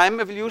again a time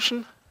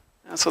evolution.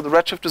 So the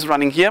redshift is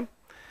running here.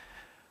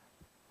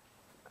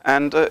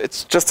 And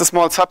it's just a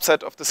small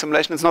subset of the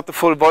simulation. It's not the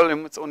full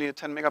volume. It's only a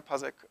 10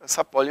 megaparsec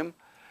sub-volume.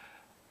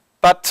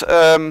 But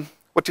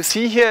what you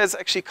see here is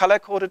actually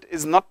color-coded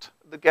is not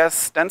the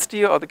gas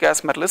density or the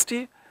gas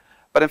metallicity,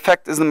 but in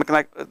fact is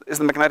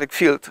the magnetic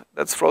field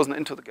that's frozen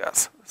into the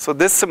gas. So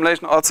this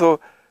simulation also,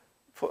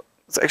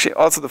 it's actually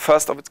also the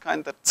first of its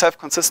kind that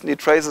self-consistently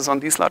traces on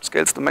these large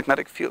scales the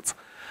magnetic fields.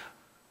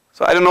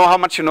 So I don't know how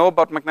much you know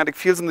about magnetic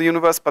fields in the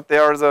universe, but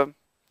there is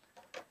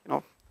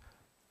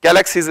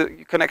galaxies,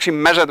 you can actually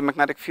measure the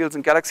magnetic fields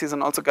in galaxies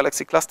and also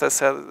galaxy clusters.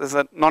 There's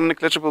a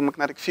non-negligible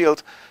magnetic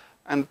field,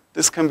 and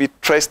this can be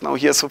traced now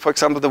here. So for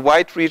example, the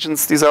white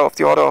regions, these are of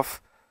the order of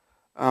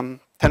 10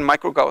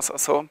 microgauss or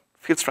so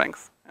field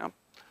strength. Yeah.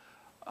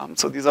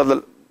 So these are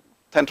the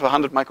 10 to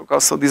 100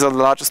 microgauss, so these are the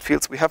largest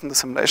fields we have in the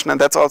simulation,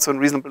 and that's also in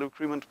reasonable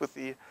agreement with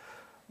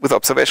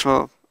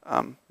observational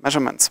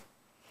measurements.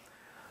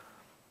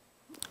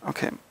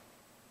 Okay.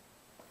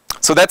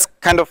 So that's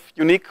kind of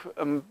unique,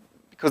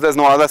 because there's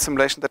no other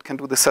simulation that can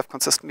do this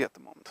self-consistently at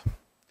the moment.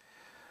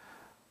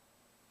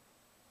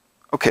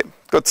 Okay,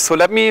 good. So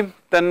let me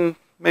then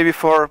maybe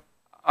are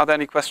there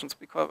any questions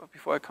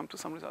before I come to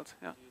some results?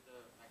 Yeah. The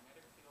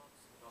magnetic fields,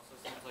 it also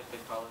seems like they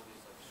follow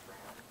these like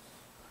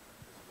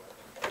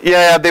strands.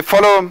 Yeah, they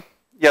follow,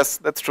 yes,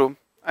 that's true.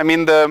 I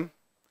mean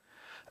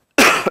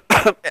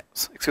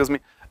excuse me,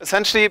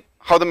 essentially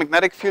how the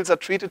magnetic fields are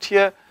treated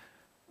here,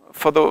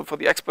 for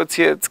the experts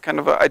here, it's kind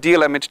of an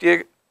ideal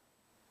MHD,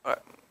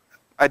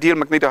 ideal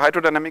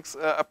magnetohydrodynamics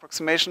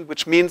approximation,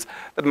 which means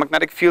that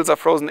magnetic fields are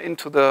frozen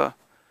into the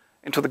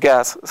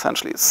gas,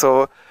 essentially.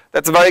 So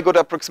that's a very good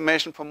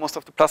approximation for most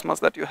of the plasmas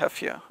that you have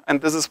here.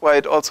 And this is why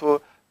it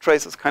also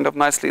traces kind of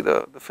nicely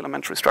the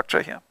filamentary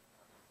structure here.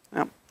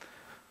 Yeah.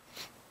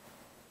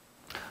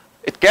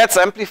 It gets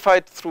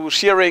amplified through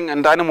shearing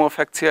and dynamo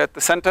effects here at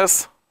the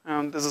centers.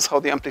 And this is how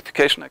the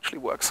amplification actually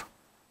works.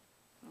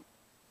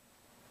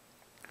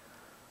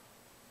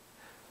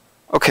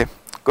 Okay,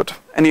 good.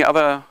 Any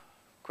other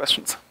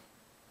questions?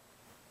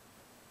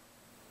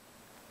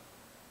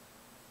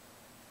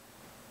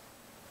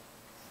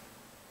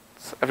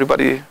 Is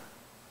everybody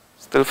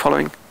still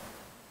following?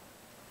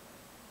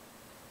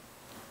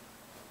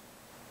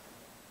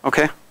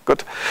 Okay,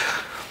 good.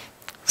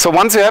 So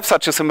once you have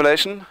such a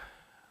simulation,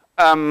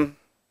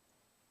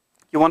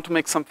 you want to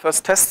make some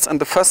first tests,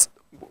 and the first,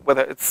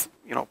 whether it's,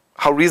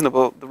 how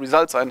reasonable the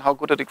results are and how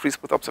good it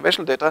agrees with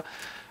observational data.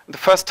 And the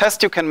first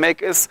test you can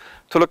make is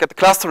to look at the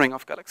clustering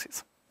of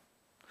galaxies.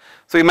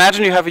 So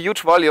imagine you have a huge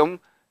volume,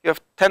 you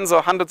have tens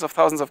or hundreds of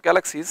thousands of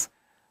galaxies,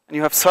 and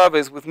you have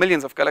surveys with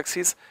millions of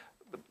galaxies.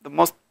 The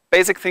most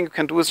basic thing you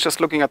can do is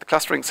just looking at the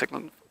clustering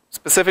signal,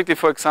 specifically,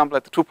 for example,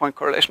 at the 2-point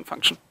correlation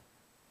function.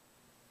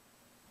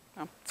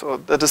 Yeah, so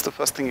that is the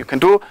first thing you can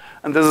do,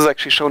 and this is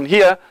actually shown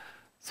here.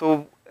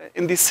 So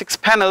in these 6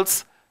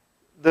 panels,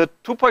 the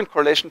 2-point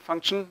correlation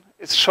function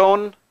is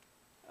shown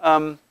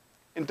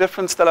in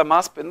different stellar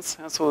mass bins.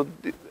 Yeah, so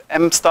the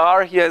M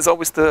star here is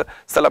always the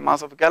stellar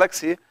mass of a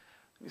galaxy.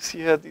 You see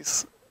here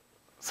these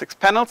 6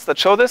 panels that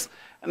show this.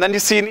 And then you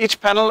see in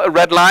each panel a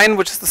red line,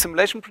 which is the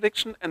simulation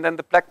prediction, and then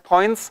the black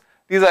points,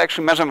 these are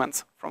actually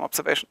measurements from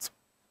observations.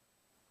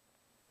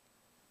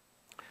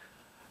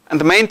 And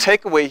the main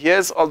takeaway here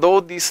is, although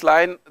this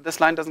line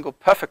doesn't go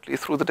perfectly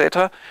through the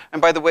data, and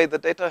by the way, the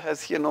data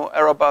has here no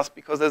error bars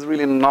because there's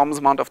really an enormous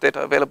amount of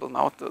data available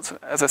now.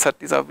 As I said,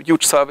 these are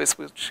huge surveys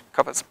which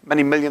covers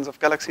many millions of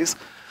galaxies.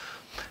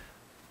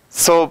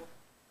 So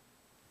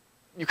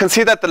you can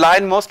see that the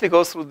line mostly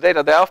goes through the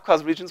data. There are, of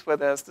course, regions where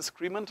there's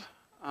disagreement,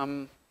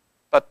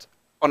 but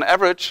on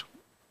average,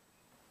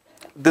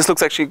 this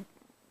looks actually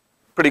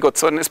pretty good.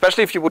 So, and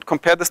especially if you would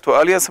compare this to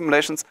earlier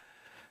simulations,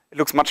 it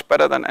looks much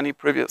better than any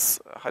previous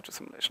hydro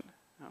simulation.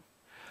 Yeah.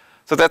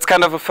 So that's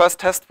kind of a first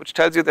test, which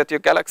tells you that your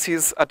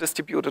galaxies are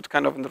distributed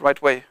kind of in the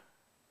right way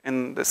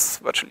in this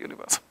virtual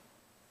universe.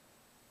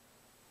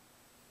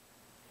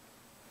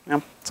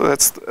 Yeah. So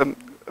that's a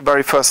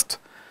very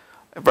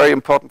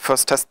important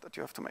first test that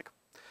you have to make.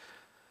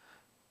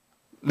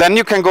 Then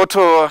you can go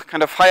to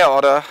kind of higher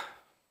order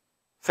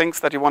things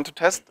that you want to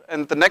test.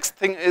 And the next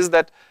thing is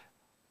that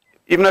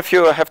even if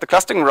you have the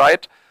clustering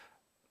right,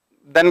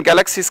 then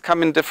galaxies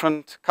come in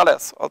different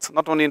colors, also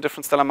not only in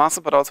different stellar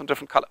masses, but also in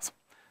different colors.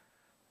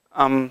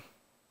 Yeah,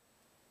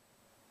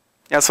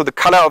 so the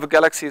color of a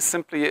galaxy is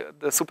simply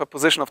the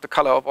superposition of the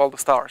color of all the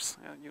stars.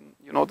 Yeah,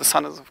 you know the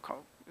sun is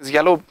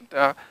yellow.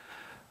 There are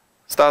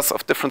stars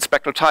of different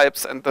spectral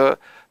types, and the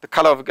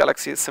color of a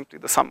galaxy is simply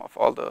the sum of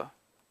all the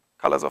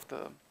colors of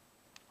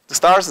the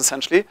stars,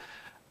 essentially.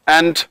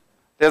 And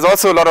there's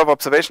also a lot of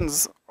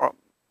observations or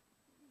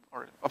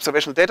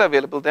observational data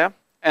available there.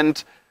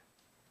 And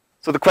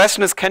so the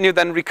question is, can you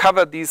then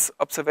recover these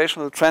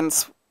observational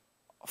trends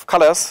of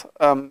colors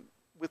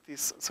with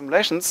these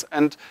simulations?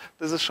 And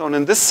this is shown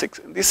in these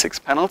six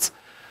panels.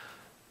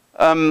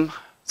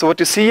 So what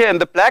you see here in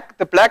the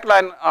black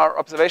line are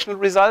observational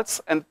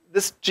results, and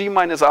this G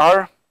minus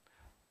R,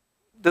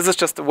 this is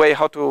just a way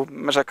how to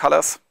measure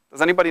colors.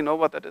 Does anybody know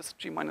what that is,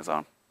 G minus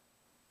R?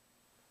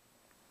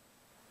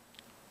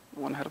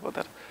 No one heard about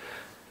that?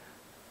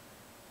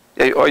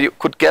 Yeah, or you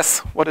could guess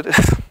what it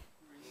is.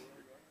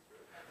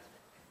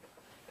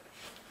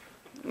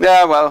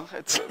 Yeah, well,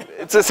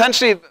 it's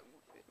essentially,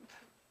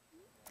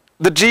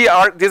 The G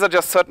are, these are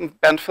just certain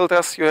band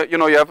filters. You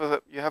know, you have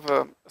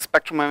a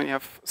spectrum and you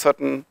have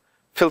certain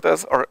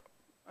filters or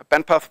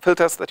bandpath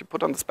filters that you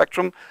put on the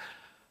spectrum.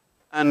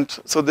 And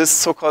so this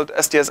so-called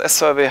SDSS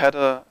survey had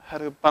a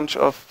bunch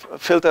of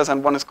filters,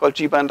 and one is called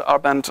G band, R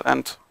band,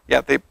 and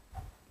yeah,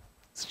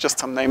 it's just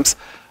some names.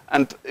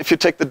 And if you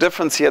take the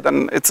difference here,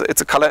 then it's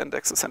a color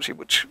index essentially,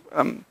 which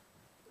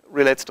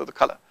relates to the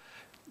color.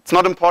 It's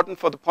not important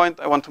for the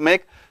point I want to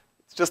make.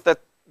 It's just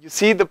that you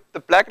see the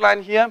black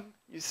line here.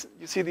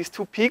 You see these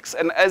two peaks,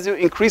 and as you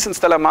increase in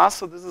stellar mass,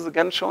 so this is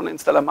again shown in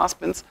stellar mass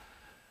bins,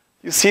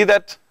 you see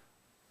that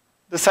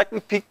the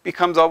second peak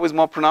becomes always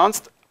more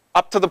pronounced,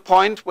 up to the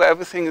point where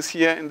everything is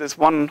here in this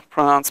one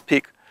pronounced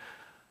peak.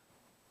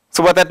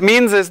 So what that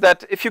means is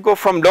that if you go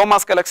from low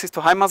mass galaxies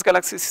to high mass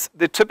galaxies,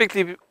 they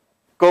typically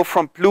go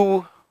from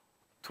blue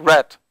to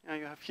red.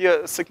 You have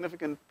here a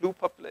significant blue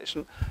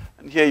population,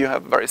 and here you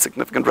have a very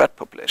significant red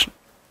population.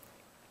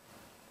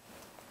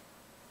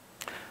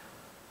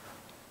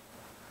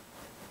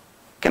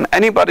 Can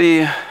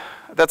anybody,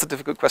 that's a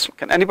difficult question,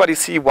 can anybody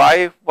see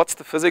why, what's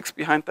the physics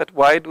behind that?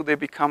 Why do they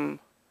become,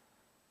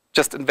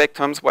 just in vague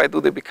terms, why do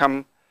they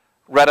become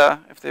redder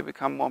if they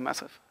become more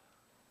massive?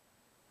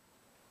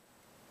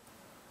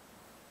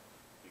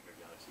 Bigger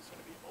galaxies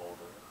going to be older.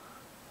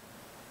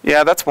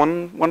 Yeah, that's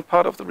one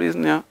part of the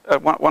reason, yeah.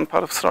 One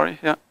part of the story,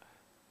 yeah.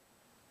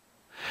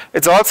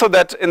 It's also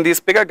that in these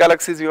bigger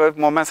galaxies you have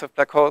more massive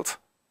black holes.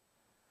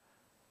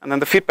 And then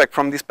the feedback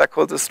from these black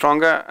holes is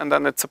stronger, and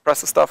then it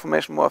suppresses star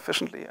formation more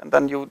efficiently. And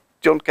then you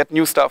don't get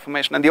new star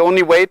formation. And the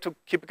only way to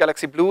keep a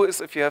galaxy blue is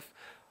if you have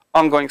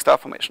ongoing star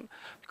formation.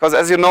 Because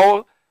as you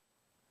know,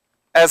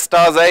 as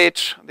stars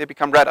age, they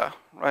become redder,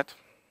 right?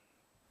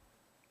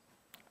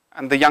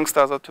 And the young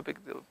stars are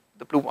typically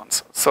the blue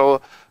ones.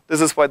 So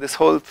this is why this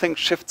whole thing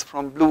shifts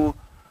from blue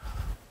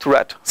to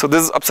red. So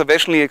this is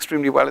observationally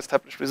extremely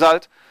well-established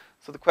result.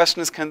 So the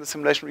question is, can the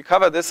simulation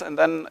recover this? And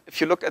then if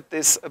you look at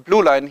this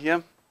blue line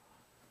here,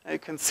 you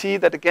can see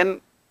that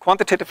again,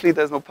 quantitatively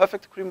there's no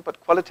perfect agreement,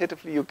 but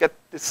qualitatively you get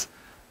this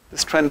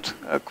trend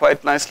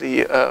quite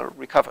nicely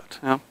recovered.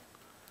 Yeah.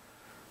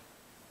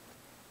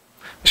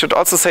 I should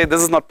also say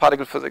this is not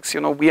particle physics.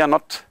 You know, we are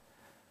not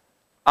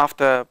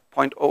after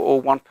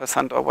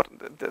 0.001% or what.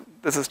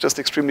 This is just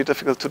extremely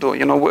difficult to do.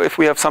 You know, if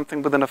we have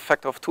something within a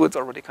factor of 2, it's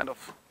already kind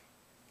of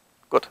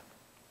good.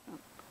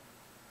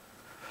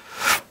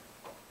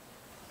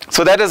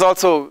 So that is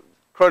also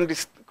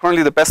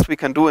currently the best we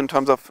can do in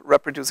terms of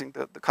reproducing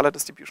the color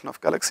distribution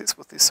of galaxies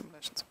with these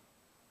simulations.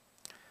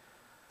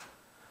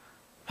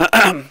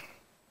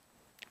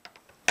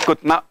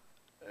 Good.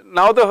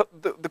 Now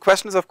the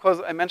question is, of course,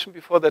 I mentioned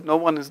before that no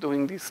one is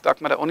doing these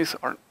dark matter only,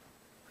 or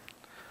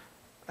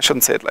I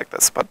shouldn't say it like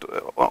this, but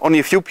only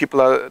a few people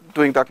are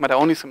doing dark matter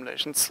only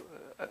simulations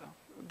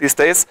these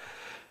days.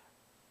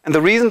 And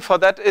the reason for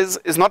that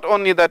is not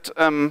only that,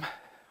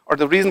 or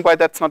the reason why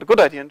that's not a good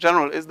idea in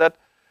general, is that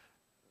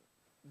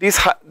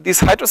these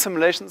hydro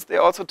simulations, they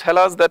also tell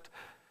us that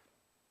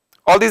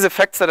all these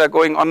effects that are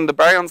going on in the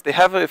baryons, they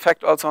have an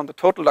effect also on the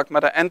total dark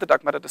matter and the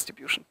dark matter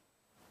distribution.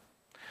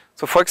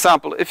 So for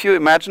example, if you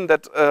imagine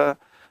that a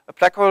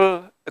black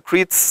hole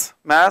accretes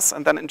mass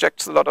and then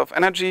injects a lot of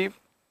energy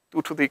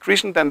due to the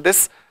accretion, then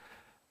this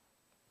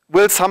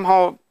will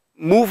somehow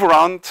move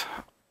around,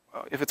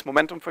 if it's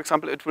momentum, for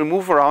example, it will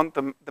move around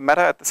the matter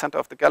at the center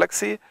of the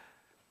galaxy,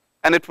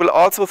 and it will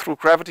also, through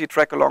gravity,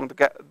 drag along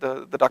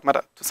the dark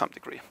matter to some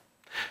degree.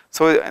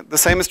 So the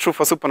same is true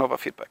for supernova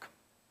feedback.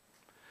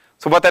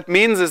 So what that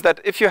means is that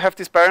if you have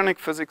these baryonic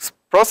physics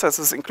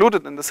processes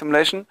included in the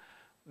simulation,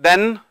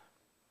 then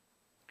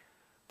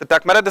the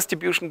dark matter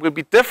distribution will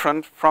be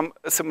different from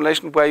a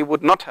simulation where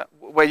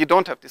you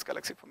don't have this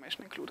galaxy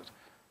formation included.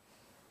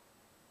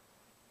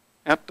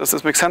 Yeah, does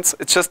this make sense?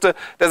 It's just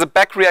there's a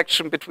back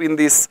reaction between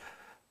these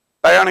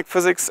baryonic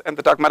physics and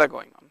the dark matter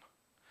going on.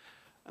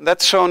 And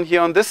that's shown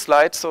here on this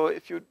slide. So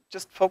if you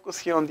just focus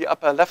here on the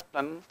upper left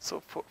plan,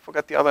 so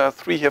forget the other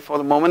 3 here for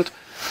the moment.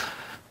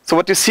 So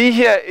what you see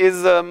here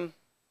is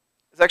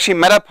actually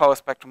matter power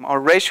spectrum,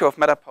 or ratio of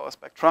matter power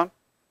spectra.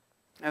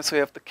 And so you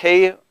have the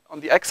K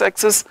on the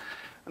x-axis,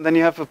 and then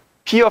you have a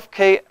P of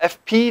K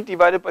Fp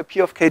divided by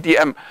P of K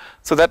dm.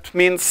 So that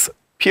means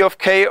P of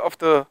K of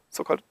the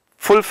so-called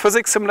full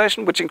physics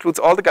simulation, which includes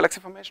all the galaxy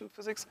formation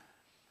physics.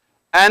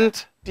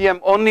 And dm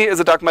only is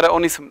a dark matter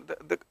only,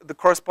 the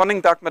corresponding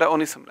dark matter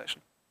only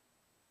simulation,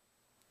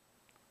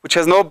 which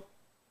has no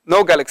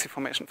galaxy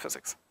formation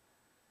physics.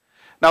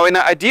 Now in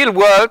an ideal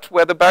world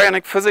where the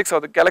baryonic physics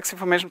or the galaxy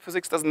formation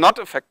physics does not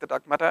affect the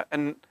dark matter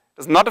and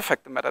does not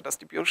affect the matter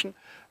distribution,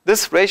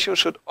 this ratio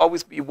should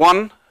always be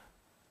 1.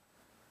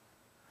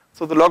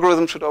 So the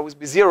logarithm should always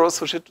be 0,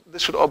 so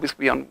this should always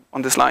be on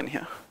this line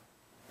here.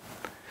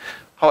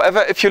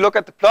 However, if you look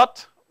at the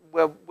plot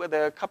where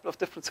there are a couple of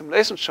different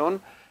simulations shown,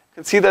 you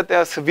can see that there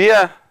are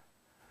severe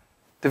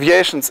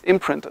deviations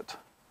imprinted.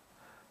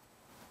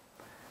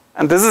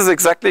 And this is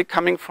exactly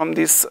coming from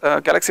these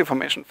galaxy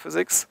formation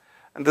physics.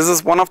 And this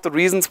is one of the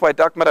reasons why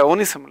dark matter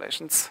only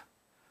simulations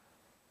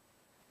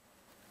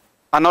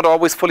are not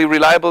always fully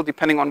reliable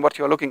depending on what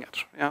you're looking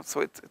at. Yeah, so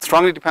it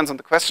strongly depends on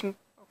the question.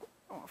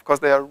 Of course,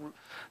 there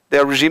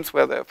are regimes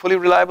where they're fully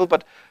reliable,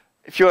 but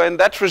if you're in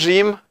that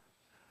regime,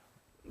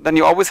 then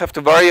you always have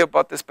to worry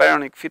about this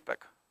baryonic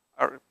feedback,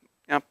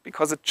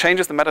 because it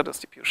changes the meta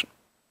distribution.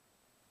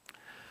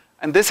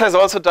 And this has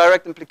also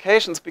direct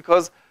implications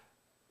because,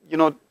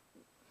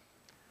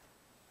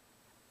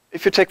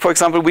 if you take, for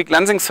example, weak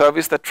lensing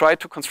surveys that try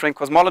to constrain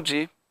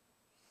cosmology,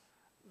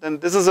 then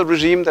this is a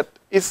regime that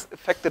is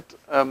affected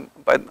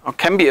or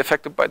can be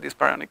affected by these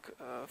baryonic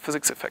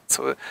physics effects.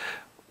 So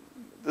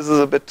this is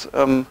a bit,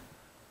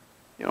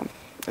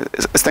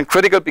 it's then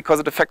critical because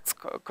it affects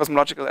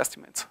cosmological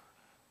estimates.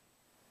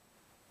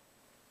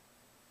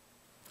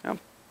 Yeah.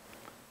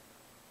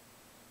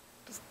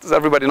 Does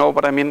everybody know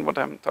what I mean, what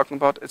I'm talking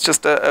about? It's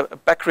just a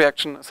back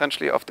reaction,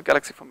 essentially, of the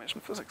galaxy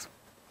formation physics.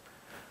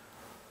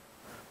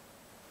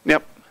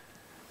 Yep.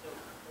 So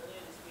earlier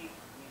this week,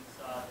 we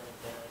saw that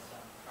there are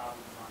some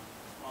problems on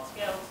small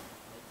scales,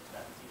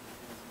 like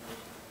discrepancies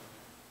between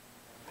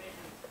simulation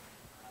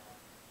and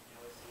observation.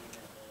 We're seeing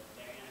that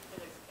the baryonic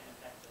physics can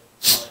affect the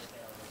smaller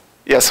scales.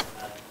 Yes.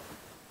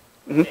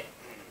 Okay.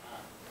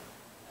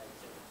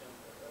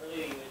 So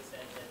earlier you had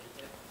said that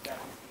the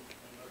discrepancies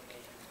between motivations were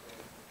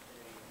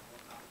considering more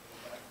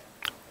complicated dark.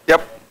 Yep.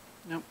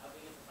 Yep. How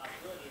big is the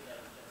possibility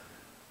that it's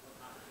just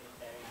more complicated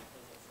baryonic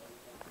physics that we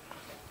don't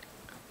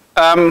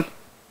understand?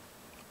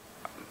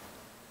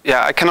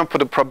 Yeah, I cannot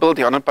put a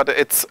probability on it, but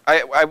it's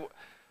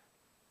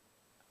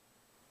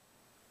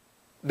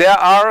there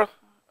are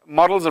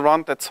models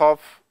around that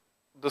solve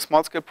the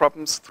small scale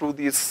problems through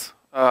these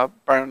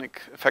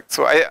baryonic effects.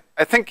 So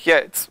I think, yeah,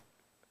 it's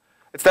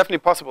definitely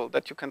possible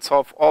that you can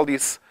solve all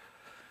these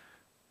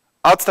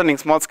outstanding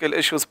small scale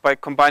issues by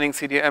combining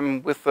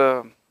CDM with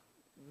the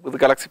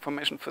galaxy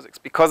formation physics,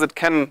 because it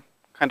can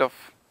kind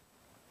of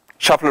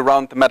shuffle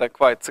around the matter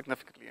quite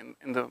significantly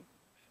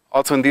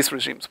also in these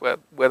regimes where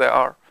there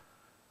are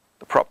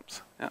the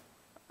problems. Yeah,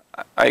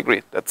 I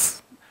agree.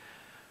 This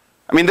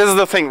is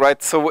the thing,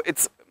 right? So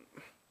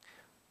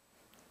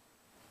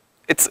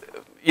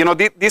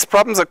these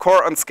problems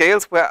occur on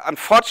scales where,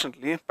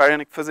 unfortunately,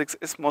 baryonic physics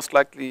is most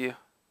likely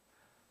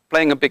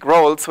playing a big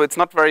role. So it's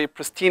not very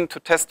pristine to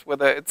test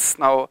whether it's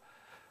now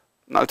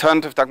an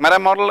alternative dark matter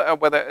model or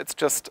whether it's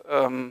just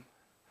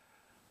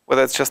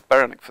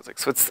baryonic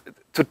physics. So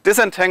to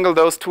disentangle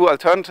those two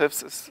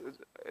alternatives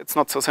it's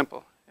not so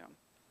simple. Yeah.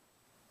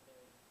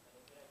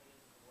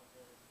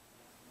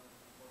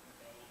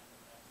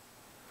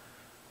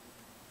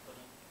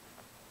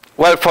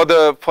 Well,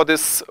 for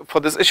this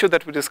issue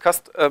that we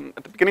discussed at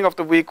the beginning of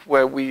the week,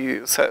 where we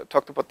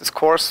talked about this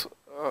course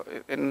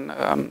in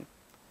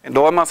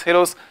lower mass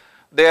halos,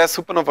 their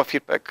supernova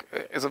feedback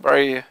is a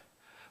very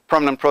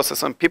prominent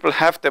process, and people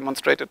have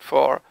demonstrated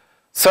for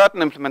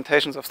certain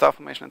implementations of star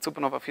formation and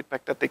supernova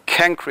feedback that they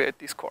can create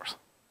these cores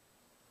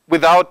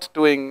without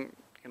doing,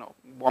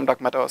 warm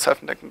dark matter or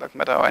self-conducting dark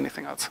matter or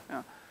anything else.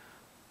 Yeah.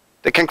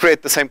 They can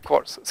create the same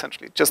cores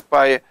essentially just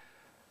by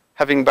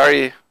having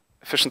very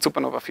efficient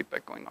supernova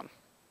feedback going on.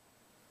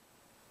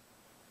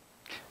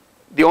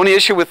 The only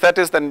issue with that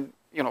is then,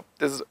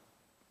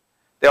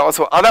 there are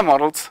also other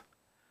models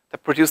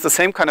that produce the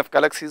same kind of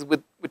galaxies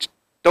which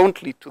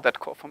don't lead to that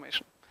core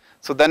formation.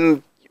 So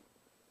then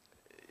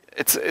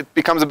it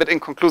becomes a bit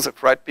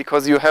inconclusive, right?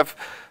 Because you have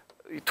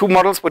two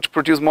models which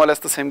produce more or less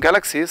the same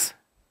galaxies.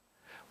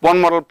 One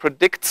model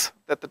predicts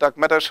that the dark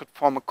matter should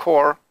form a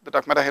core, the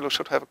dark matter halo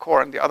should have a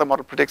core, and the other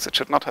model predicts it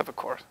should not have a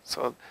core.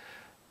 So,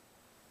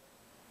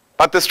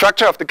 but the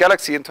structure of the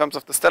galaxy in terms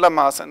of the stellar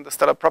mass and the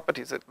stellar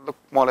properties, it look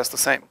more or less the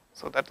same.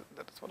 So that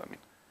is what I mean.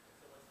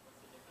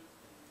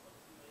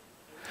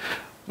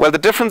 Well, the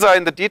difference are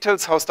in the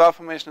details how star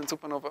formation and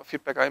supernova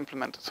feedback are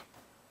implemented.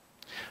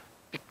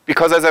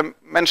 Because as I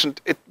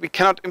mentioned, we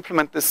cannot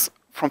implement this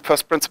from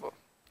first principle.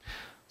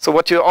 So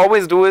what you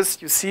always do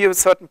is you see a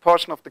certain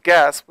portion of the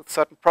gas with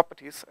certain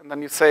properties, and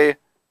then you say,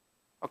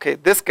 okay,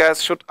 this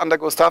gas should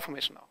undergo star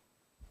formation now.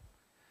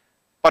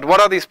 But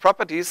what are these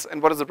properties,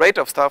 and what is the rate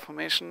of star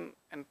formation,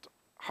 and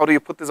how do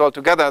you put this all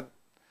together?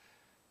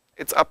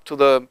 It's up to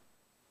the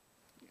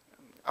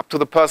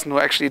person who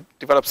actually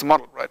develops the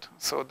model, right?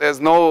 So there's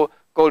no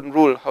golden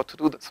rule how to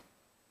do this.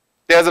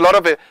 There's a lot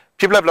of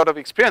people have a lot of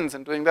experience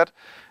in doing that,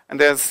 and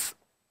there's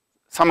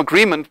some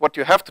agreement what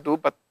you have to do,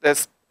 but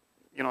there's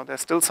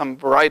still some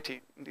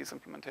variety in these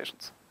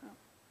implementations. Yeah.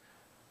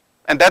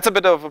 And that's a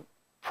bit of a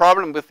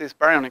problem with these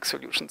baryonic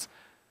solutions,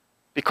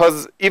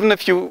 because even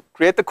if you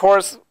create the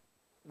cores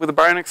with a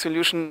baryonic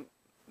solution,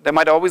 there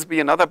might always be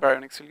another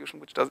baryonic solution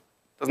which does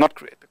not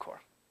create the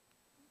core.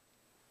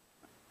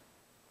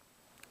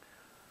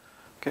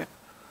 Okay.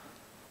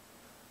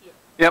 Yeah.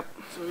 Yep.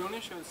 So you only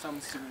showed some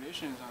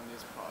simulations on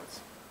these plots.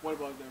 What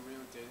about the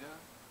real data?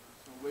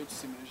 So which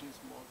simulation is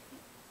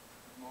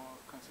more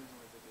consistent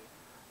with the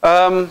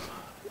data?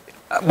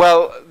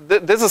 Well,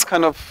 this is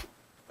kind of,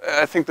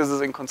 I think this is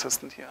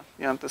inconsistent here.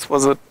 Yeah, this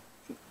was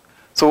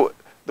so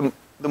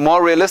the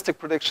more realistic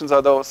predictions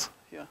are those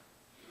here.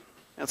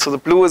 And so the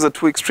blue is a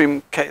too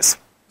extreme case,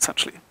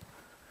 essentially.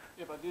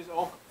 Yeah, but this is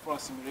all for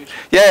simulation.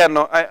 Yeah,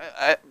 no,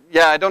 I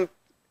don't.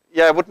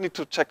 Yeah, I would need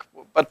to check,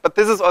 but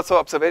this is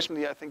also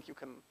observationally. I think you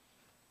can.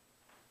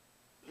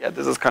 Yeah,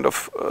 this is kind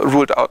of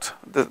ruled out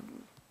the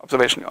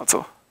observationally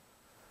also.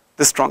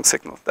 This strong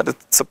signal that it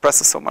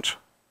suppresses so much.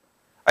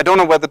 I don't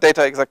know where the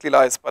data exactly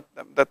lies, but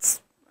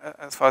that's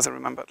as far as I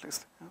remember at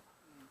least. Yeah.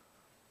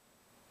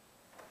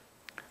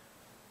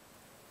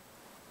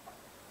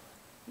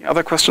 Any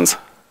other questions?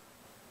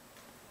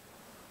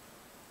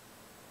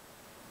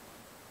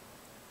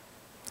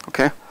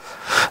 Okay.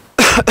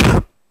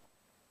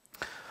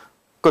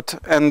 Good.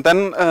 And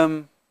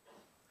then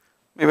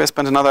maybe I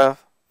spend another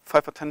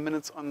 5 or 10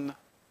 minutes on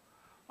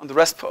the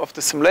rest of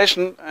the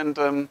simulation, and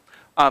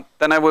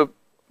then I will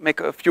make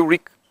a few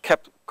recap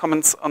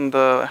comments on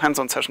the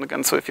hands-on session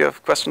again. So if you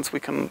have questions, we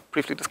can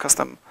briefly discuss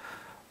them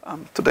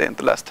today in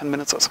the last 10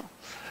 minutes or so.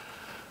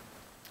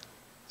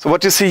 So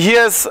what you see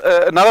here is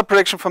another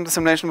prediction from the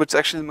simulation, which is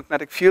actually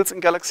magnetic fields in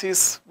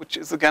galaxies, which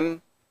is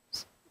again,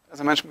 as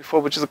I mentioned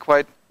before, which is a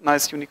quite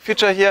nice, unique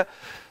feature here.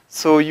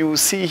 So you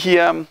see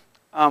here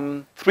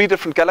 3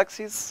 different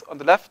galaxies on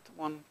the left,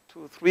 1,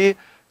 2, 3,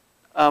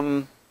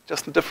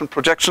 just in different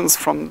projections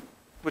from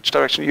which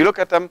direction you look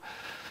at them.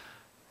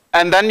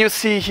 And then you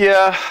see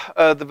here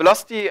the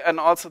velocity and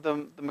also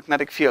the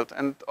magnetic field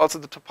and also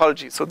the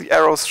topology. So the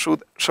arrows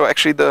show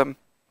actually the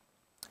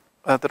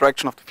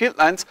direction of the field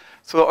lines.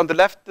 So on the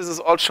left, this is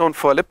all shown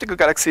for elliptical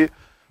galaxy.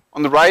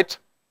 On the right,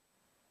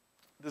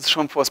 this is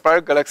shown for a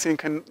spiral galaxy.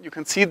 You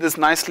can see this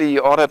nicely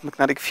ordered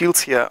magnetic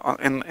fields here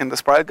in the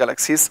spiral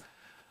galaxies.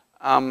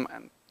 And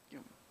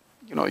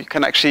you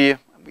can actually,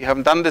 we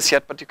haven't done this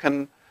yet, but you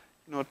can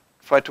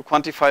try to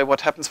quantify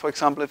what happens, for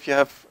example, if you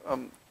have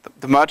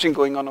the merging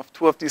going on of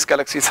 2 of these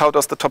galaxies, how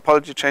does the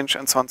topology change,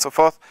 and so on and so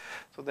forth.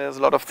 So there's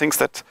a lot of things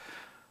that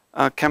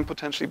can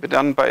potentially be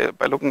done by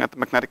looking at the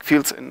magnetic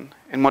fields in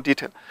more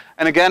detail.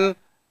 And again,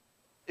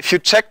 if you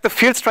check the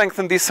field strength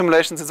in these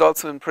simulations, it's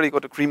also in pretty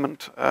good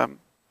agreement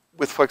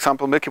with, for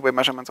example, Milky Way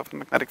measurements of the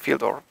magnetic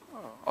field, or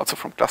also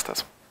from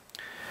clusters.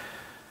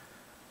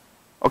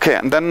 Okay,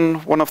 and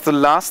then one of the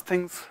last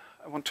things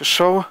I want to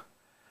show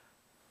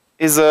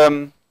is,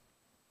 does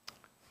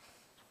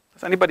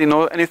anybody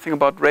know anything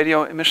about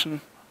radio emission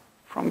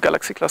from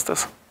galaxy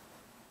clusters?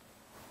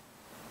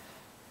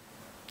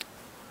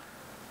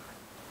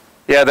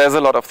 Yeah, there's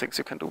a lot of things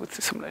you can do with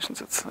these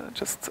simulations. It's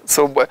just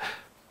so.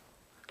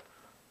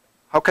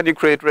 How can you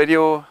create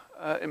radio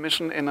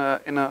emission in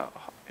a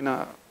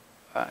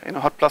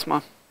hot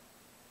plasma?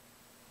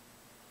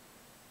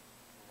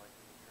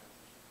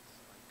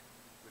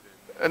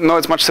 No,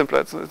 it's much simpler.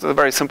 It's a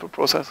very simple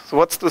process. So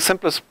what's the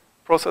simplest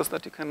process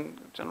that you can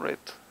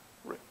generate?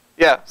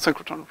 Yeah,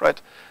 synchrotron,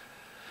 right.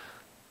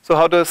 So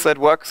how does that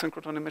work,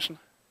 synchrotron emission?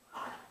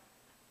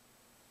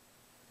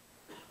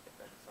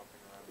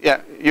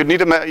 Yeah, you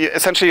need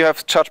essentially you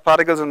have charged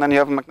particles and then you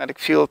have a magnetic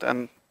field,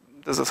 and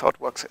this is how it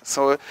works here.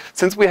 So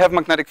since we have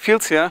magnetic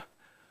fields here,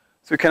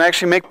 so we can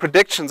actually make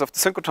predictions of the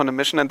synchrotron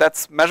emission, and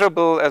that's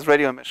measurable as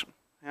radio emission.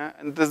 Yeah?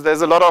 And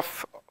there's a lot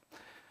of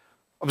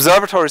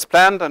observatories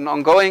planned and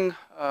ongoing.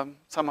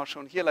 Some are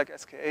shown here, like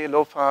SKA,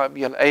 LOFA,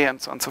 VLA,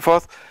 and so on and so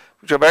forth,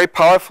 which are very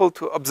powerful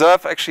to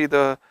observe actually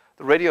the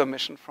radio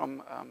emission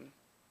from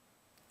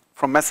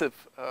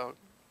massive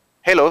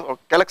halos or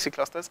galaxy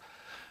clusters.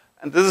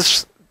 And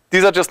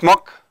these are just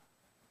mock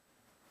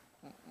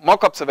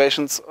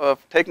observations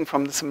taken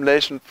from the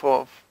simulation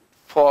for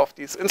 4 of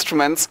these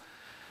instruments.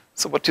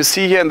 So what you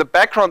see here in the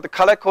background, the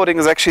color coding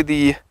is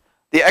actually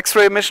the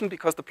X-ray emission,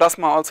 because the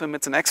plasma also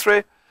emits an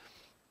X-ray.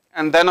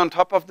 And then on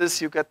top of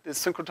this, you get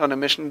this synchrotron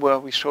emission where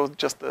we show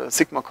just the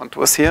sigma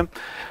contours here.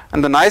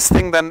 And the nice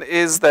thing then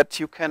is that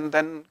you can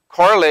then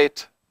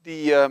correlate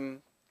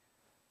the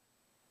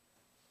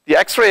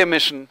X-ray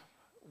emission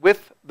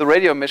with the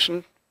radio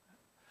emission.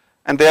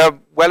 And there are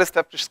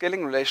well-established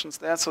scaling relations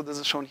there. So this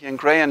is shown here in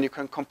gray, and you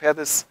can compare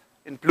this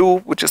in blue,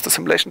 which is the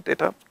simulation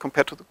data,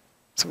 compared to the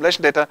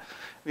simulation data.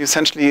 You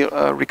essentially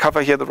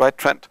recover here the right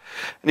trend.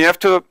 And you have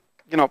to,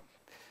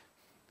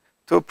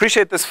 to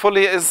appreciate this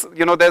fully is,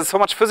 there's so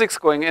much physics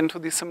going into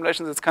these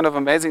simulations. It's kind of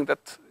amazing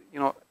that,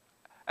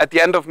 at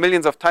the end of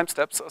millions of time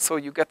steps, so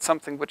you get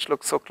something which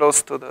looks so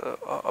close to the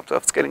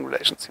observed scaling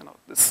relations.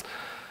 This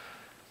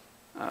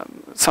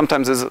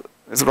sometimes is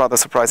rather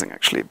surprising,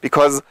 actually,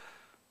 because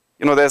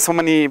there's so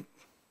many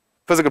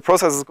physical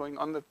processes going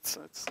on that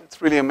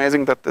it's really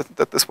amazing that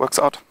this works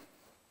out.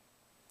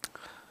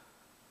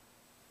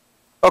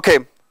 Okay,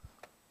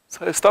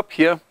 so I'll stop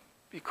here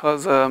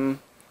because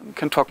we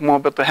can talk more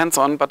about the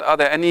hands-on, but are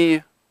there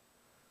any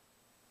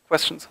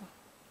questions?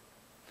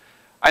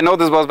 I know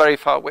this was very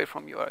far away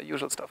from your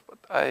usual stuff, but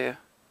I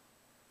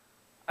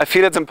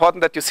feel it's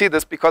important that you see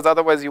this, because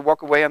otherwise you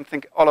walk away and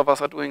think all of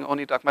us are doing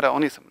only dark matter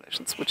only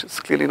simulations, which is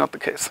clearly not the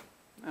case.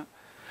 Yeah.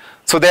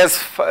 So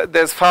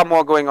there's far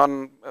more going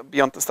on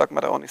beyond this dark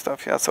matter only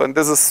stuff. Yeah. So and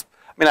this is,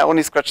 I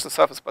only scratched the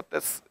surface, but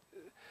this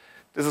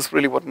is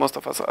really what most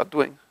of us are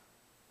doing.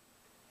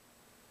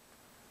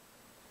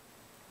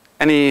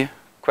 Any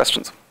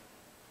questions?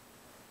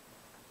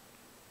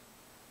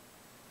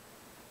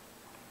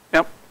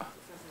 Since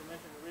you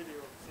mentioned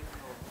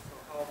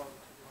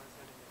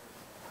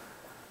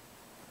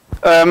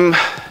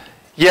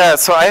Yeah,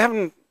 so I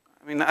haven't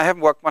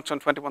worked much on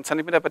 21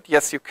 centimeter, but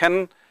yes, you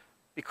can,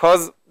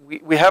 because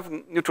we have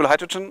neutral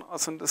hydrogen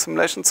also in the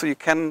simulation, so you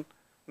can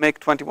make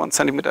 21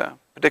 centimeter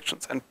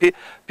predictions. And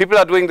people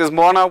are doing this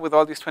more now with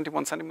all these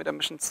 21 centimeter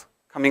missions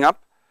coming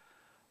up.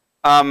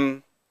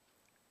 And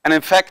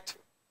in fact,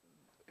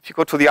 if you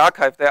go to the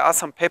archive, there are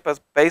some papers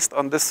based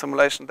on this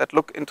simulation that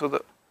look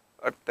into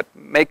that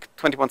make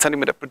 21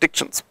 centimeter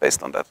predictions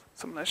based on that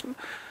simulation.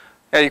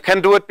 Yeah, you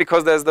can do it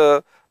because there's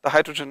the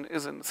hydrogen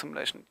is in the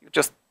simulation. You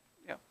just,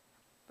 yeah,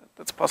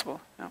 that's possible,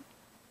 yeah.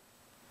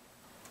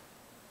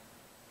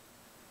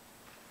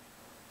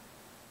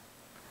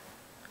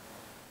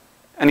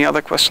 Any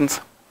other questions?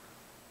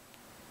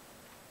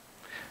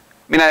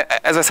 I mean,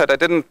 as I said, I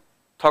didn't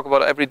talk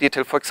about every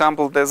detail. For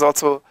example, there's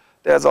also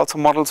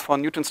models for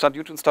Newton star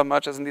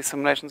mergers in these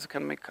simulations. You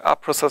can make R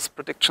process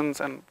predictions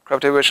and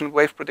gravitational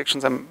wave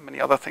predictions and many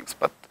other things.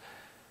 But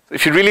so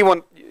if you really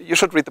want, you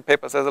should read the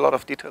papers. There's a lot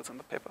of details in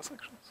the paper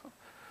section. So.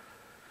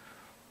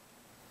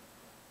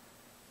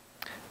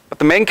 But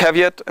the main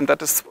caveat, and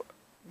that is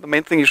the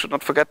main thing you should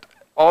not forget,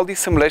 all these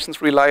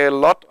simulations rely a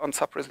lot on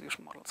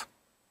sub-resolution models.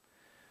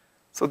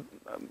 So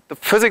the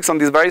physics on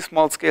these very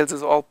small scales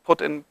is all put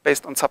in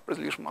based on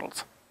sub-resolution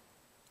models.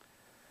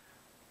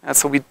 And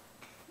so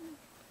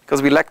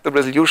because we lack the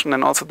resolution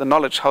and also the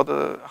knowledge how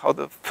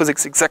the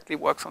physics exactly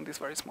works on these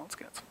very small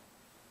scales.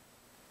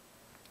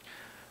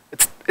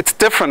 It's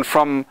different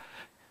from,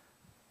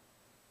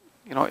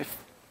 if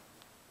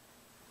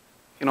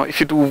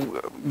you do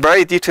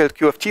very detailed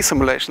QFT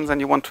simulations and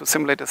you want to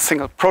simulate a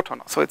single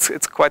proton. So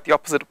it's quite the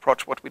opposite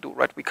approach what we do,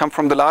 right? We come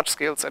from the large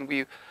scales and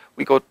we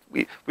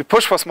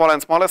push for smaller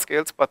and smaller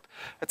scales, but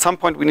at some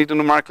point we need a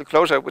numerical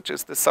closure, which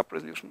is this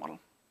sub-resolution model.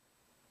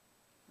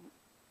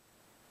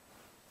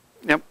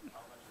 Yep.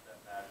 How much of that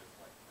matters,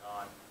 like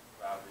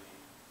non-gravity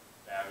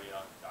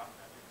barrier dark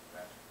matter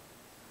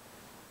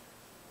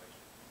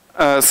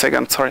interaction? Say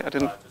again, sorry, I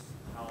didn't. Just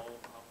how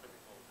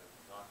critical is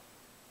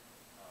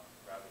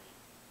non-gravity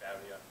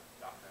barrier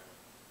dark matter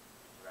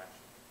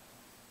interaction?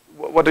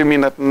 What do you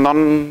mean that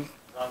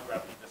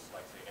Non-gravity, just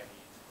like say any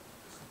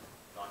just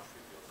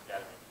non-trivial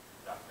scattering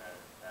dark matter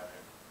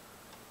barrier.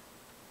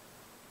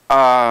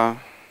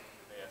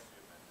 They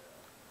assume that.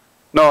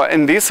 No,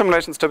 in these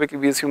simulations, typically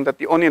we assume that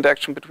the only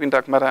interaction between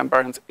dark matter and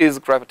baryons is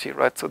gravity,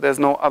 right? So there's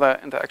no other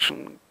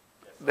interaction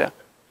there. If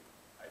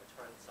I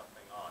turn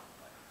something on,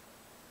 like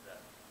that.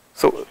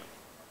 So, Turn on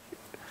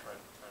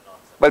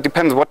something. well, it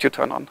depends what you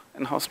turn on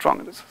and how strong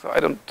it is. So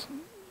I don't.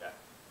 Yeah.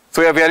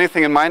 So you have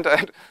anything in mind? Well,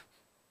 any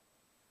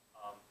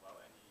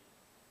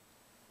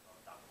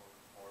dark portal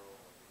or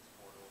this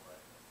portal,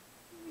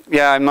 right?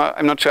 Yeah,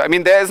 I'm not sure. I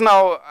mean, there is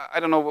now. I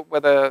don't know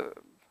whether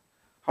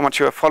how much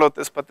you have followed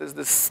this, but there's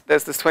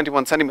this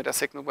 21 centimeter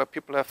signal where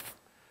people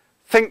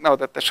think now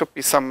that there should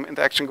be some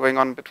interaction going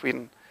on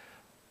between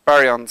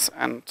baryons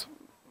and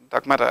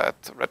dark matter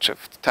at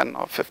redshift 10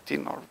 or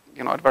 15 or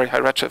at very high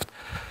redshift.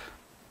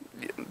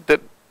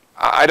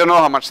 I don't know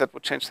how much that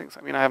would change things.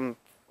 I mean, I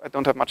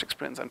don't have much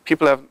experience, and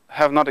people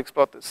have not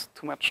explored this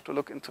too much to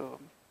look into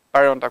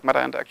baryon dark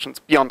matter interactions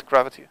beyond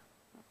gravity.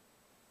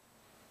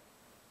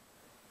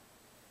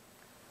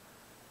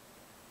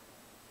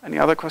 Any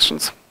other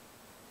questions?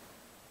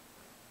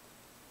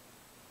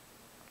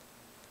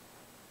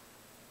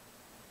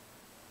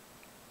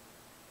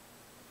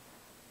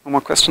 No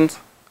more questions?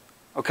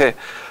 Okay,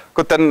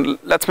 good. Then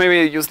let's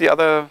maybe use the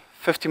other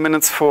 50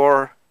 minutes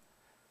for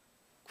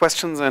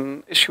questions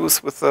and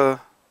issues with the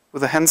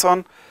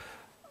hands-on,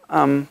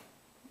 so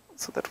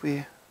that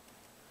we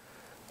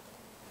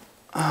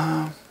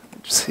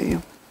let's see.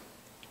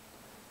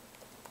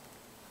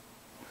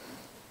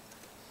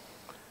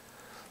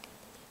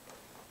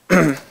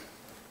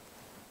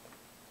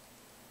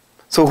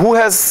 So who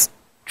has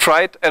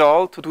tried at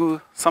all to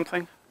do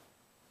something?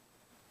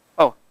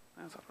 Oh,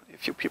 there's already a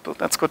few people.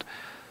 That's good.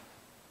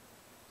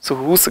 So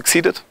who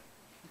succeeded?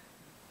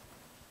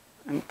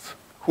 And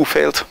who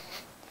failed?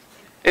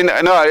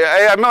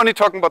 I'm only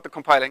talking about the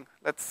compiling.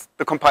 That's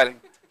the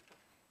compiling.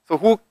 So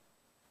who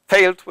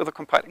failed with the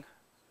compiling?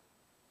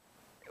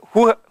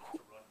 Who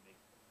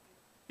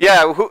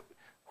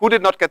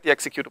did not get the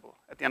executable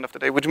at the end of the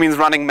day, which means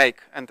running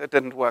make, and it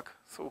didn't work.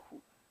 So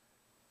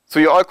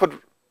you all could.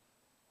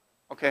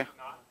 Okay.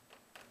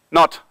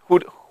 Not.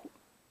 Who?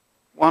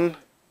 One.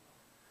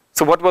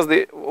 So what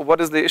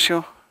is the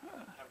issue? Can't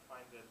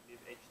find the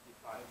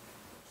libHD5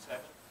 7.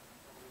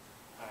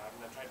 I'm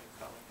not trying to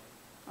install it.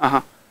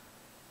 Uh-huh.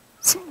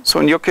 So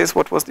in your case,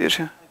 what was the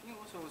issue? I think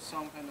also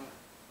some kind of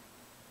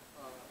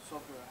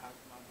software has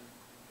not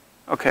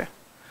been. Okay.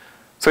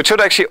 So it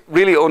should actually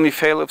really only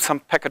fail if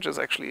some package is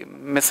actually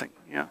missing.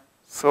 Yeah.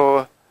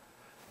 So,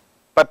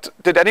 but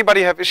did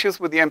anybody have issues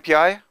with the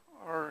MPI,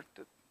 or?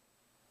 So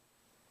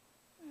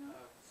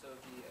the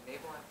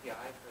enable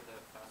MPI for the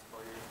fast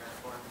Fourier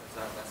transform, is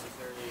that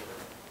necessary?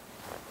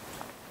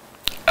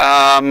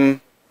 Or?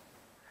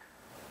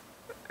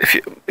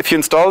 If you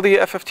install the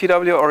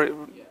FFTW or Yeah,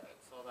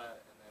 install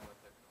that, and then with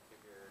the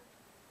configure.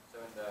 So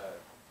in the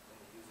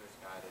user's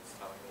guide, it's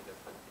telling me to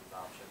put these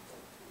options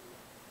into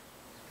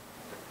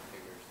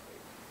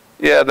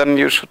yeah, then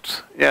you should,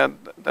 yeah,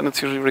 then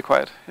it's usually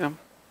required, yeah.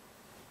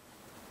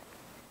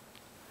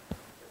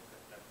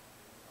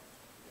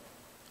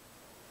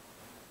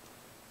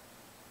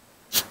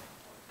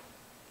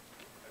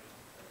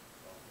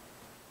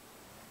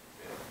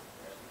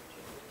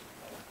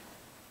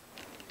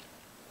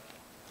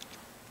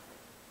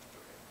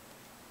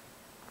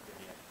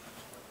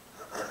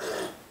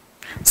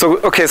 So,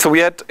 okay, so we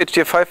had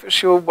HDF5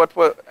 issue. What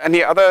were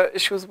any other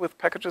issues with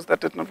packages that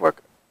did not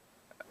work?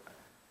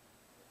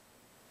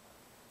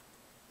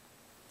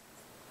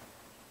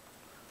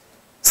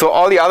 So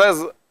all the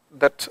others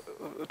that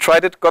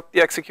tried it got the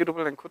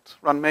executable and could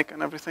run make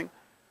and everything?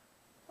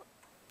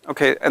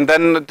 Okay, and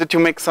then did you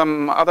make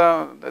some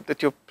other,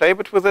 did you play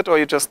with it or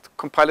you just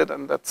compile it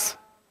and that's?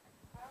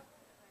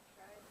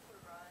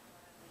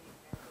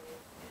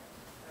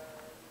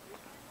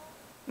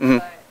 Mm-hmm.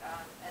 But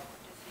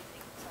just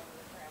using some of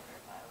the parameter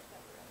files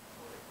that were in the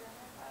folder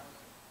parameter files,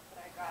 but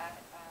I got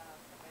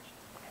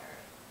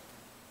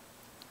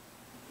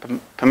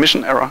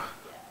permission error. Permission error? Yeah,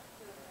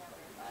 to the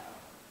parameter file.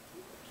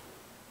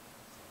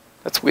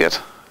 That's weird.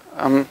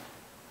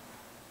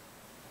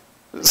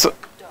 So,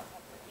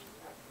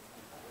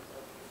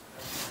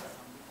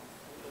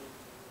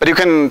 but you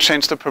can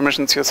change the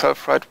permissions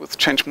yourself, right, with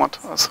change mod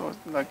or so,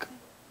 like.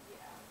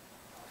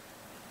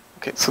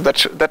 Okay, so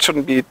that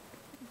shouldn't be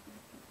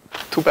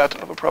too bad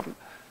of a problem.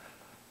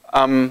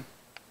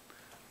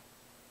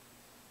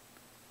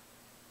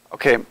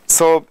 Okay,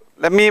 so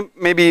let me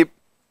maybe.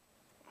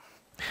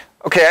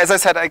 Okay, as I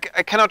said, I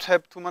cannot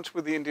help too much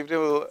with the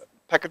individual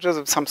packages.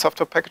 If some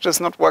software package is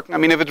not working, I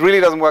mean, if it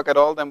really doesn't work at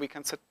all, then we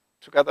can sit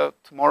together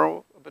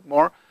tomorrow a bit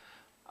more.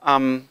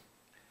 However,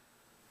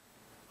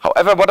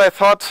 what I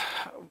thought,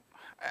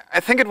 I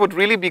think it would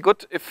really be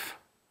good if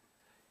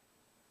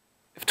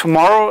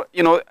tomorrow,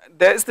 you know,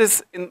 there is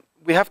this,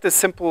 we have this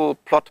simple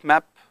plot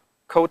map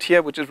code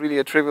here, which is really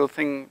a trivial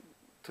thing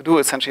to do,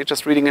 essentially,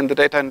 just reading in the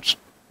data and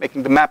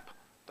making the map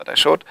that I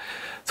showed.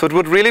 So it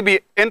would really be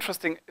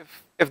interesting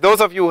if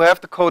those of you who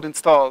have the code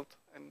installed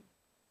and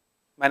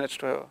managed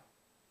to,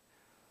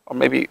 or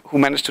maybe who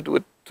managed to do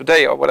it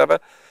today or whatever,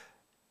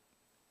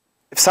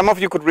 if some of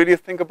you could really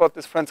think about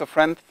this friends of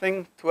friend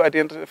thing to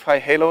identify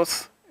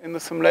halos in the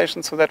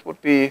simulation, so that would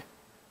be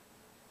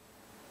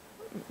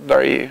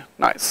very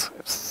nice.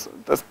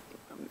 Does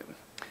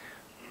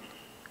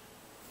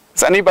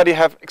anybody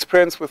have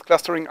experience with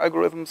clustering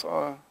algorithms,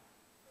 or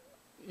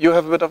you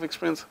have a bit of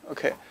experience?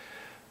 Okay.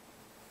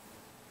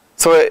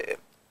 So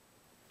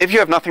if you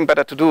have nothing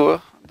better to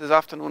do this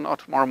afternoon or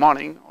tomorrow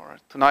morning or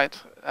tonight,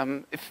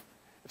 if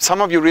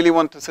some of you really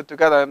want to sit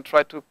together and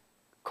try to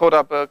code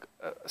up a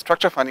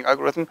structure finding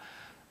algorithm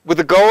with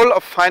the goal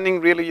of finding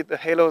really the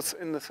halos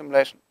in the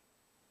simulation.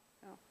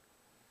 Yeah.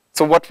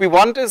 So what we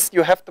want is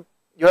you have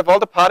all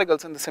the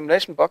particles in the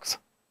simulation box,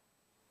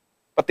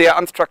 but they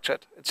are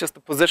unstructured. It's just the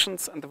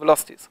positions and the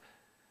velocities.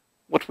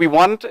 What we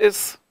want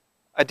is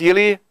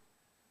ideally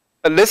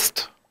a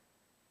list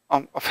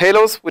of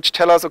halos which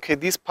tell us, okay,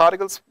 these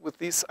particles with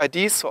these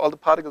IDs, so all the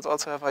particles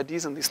also have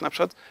IDs in these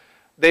snapshots,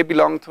 they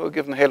belong to a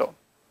given halo.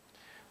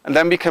 And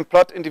then we can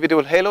plot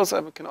individual halos,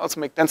 and we can also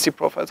make density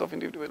profiles of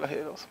individual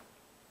halos.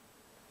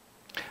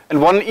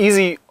 And one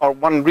easy, or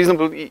one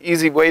reasonably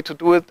easy way to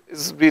do it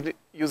is really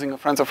using a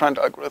friends of friend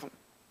algorithm.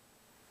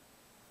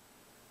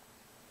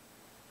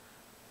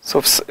 So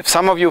if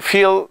some of you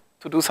feel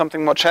to do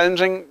something more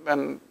challenging,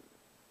 then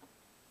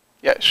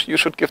yeah, you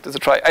should give this a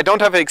try. I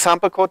don't have an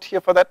example code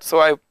here for that,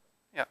 so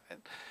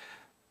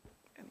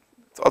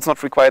it's also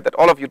not required that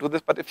all of you do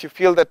this, but if you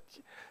feel that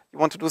you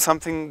want to do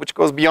something which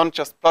goes beyond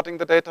just plotting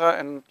the data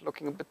and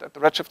looking a bit at the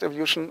redshift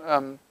evolution,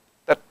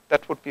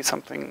 that would be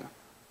something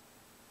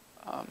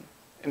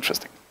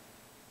interesting.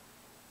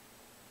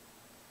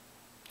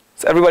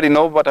 Does everybody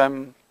know what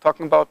I'm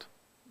talking about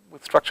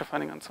with structure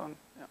finding and so on?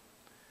 Yeah.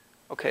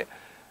 Okay.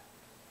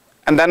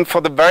 And then for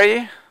the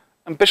very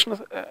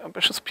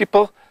ambitious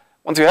people,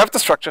 once you have the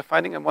structure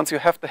finding and once you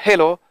have the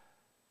halo,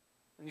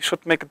 you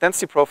should make a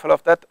density profile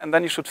of that, and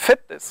then you should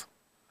fit this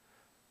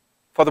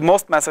for the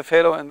most massive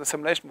halo in the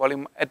simulation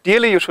volume.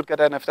 Ideally, you should get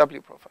an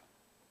FW profile.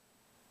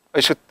 Or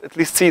you should at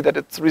least see that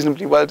it's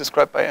reasonably well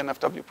described by an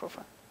FW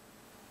profile.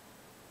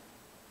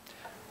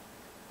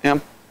 Yeah.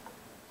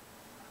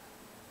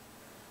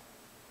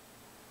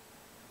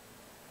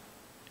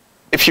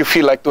 If you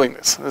feel like doing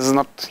this. This is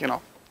not, you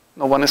know,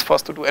 no one is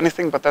forced to do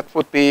anything, but that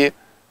would be,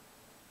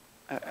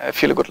 I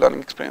feel, a good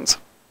learning experience.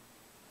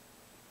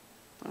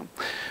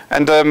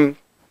 And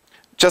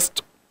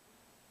just,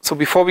 so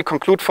before we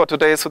conclude for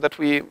today, so that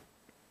we,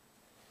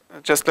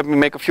 just let me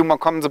make a few more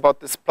comments about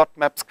this plot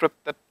map script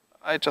that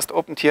I just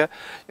opened here.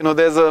 You know,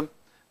 there's a,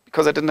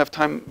 because I didn't have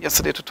time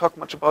yesterday to talk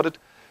much about it.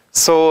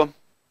 So,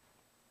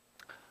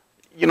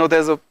 you know,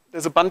 there's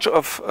a bunch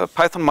of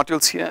Python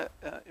modules here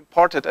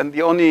imported, and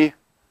the only,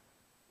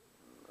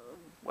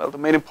 well, the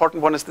main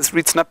important one is this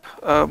read snap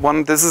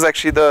one. This is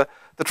actually the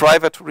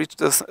driver to read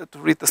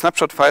the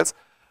snapshot files,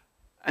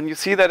 and you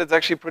see that it's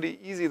actually pretty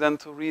easy then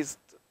to read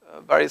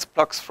various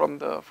blocks from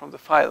the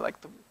file, like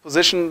the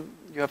position.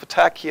 You have a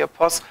tag here,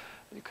 pos.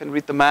 You can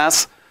read the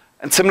mass,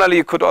 And similarly,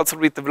 you could also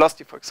read the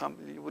velocity, for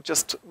example. You would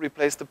just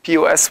replace the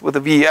POS with a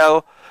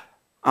VEL,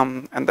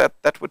 and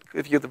that would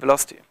give you the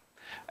velocity.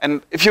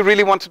 And if you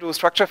really want to do a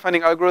structure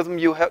finding algorithm,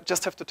 you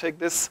just have to take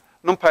this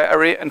NumPy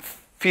array and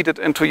feed it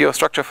into your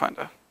structure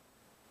finder.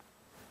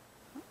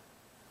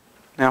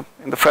 Yeah,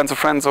 in the friends of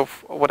friends or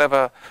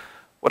whatever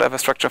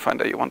structure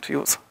finder you want to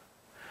use.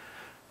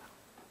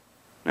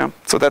 Yeah,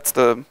 so that's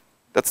the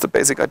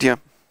basic idea.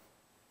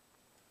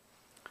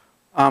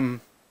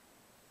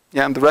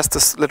 Yeah, and the rest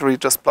is literally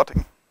just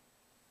plotting.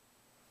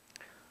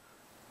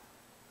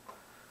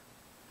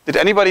 Did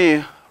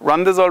anybody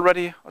run this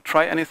already or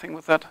try anything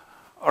with that?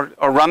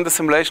 Or run the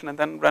simulation and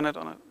then run it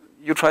on it?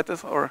 You tried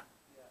this or?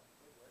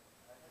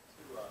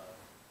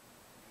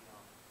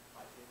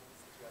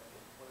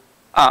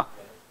 Ah.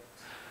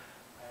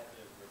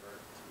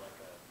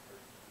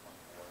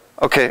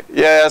 Okay,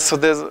 yeah, so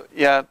there's,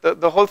 yeah,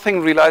 the whole thing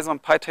relies on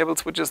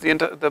PyTables, which is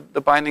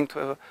the binding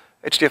to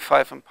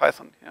HDF5 in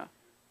Python, yeah.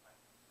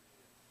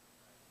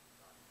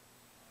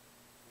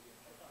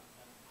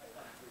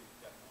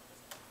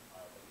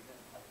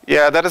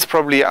 Yeah, that is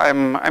probably,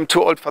 I'm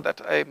too old for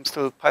that. I'm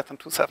still Python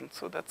 2.7,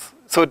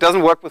 so it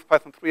doesn't work with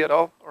Python 3 at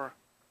all, or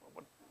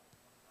what?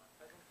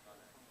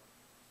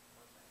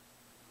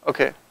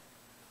 Okay.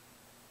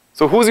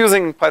 So who's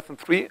using Python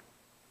 3?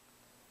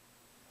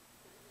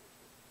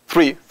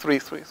 3.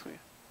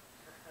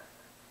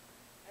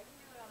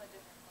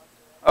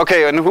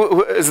 Okay, and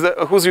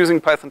who's using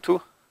Python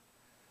 2?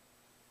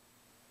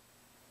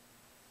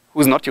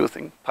 Who's not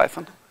using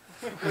Python?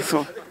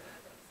 so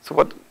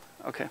what?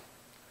 Okay,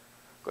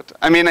 good.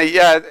 I mean,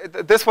 yeah,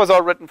 this was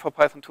all written for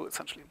Python 2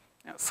 essentially.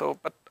 Yeah. So,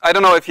 but I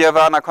don't know if you have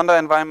an Anaconda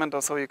environment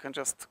or so, you can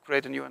just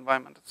create a new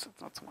environment. It's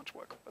not so much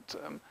work, but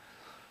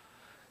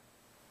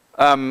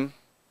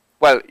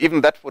well,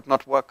 even that would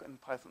not work in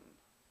Python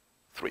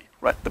 3,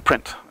 right? The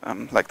print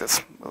like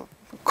this will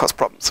cause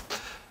problems.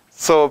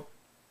 So,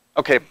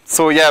 okay,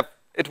 so yeah,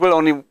 it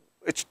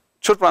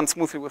should run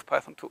smoothly with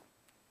Python 2.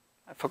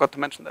 I forgot to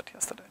mention that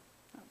yesterday.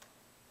 Yeah.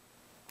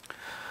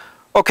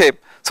 Okay,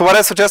 so what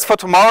I suggest for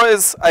tomorrow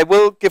is I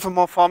will give a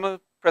more formal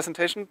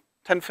presentation,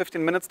 10-15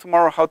 minutes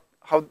tomorrow, how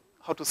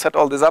to set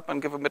all this up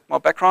and give a bit more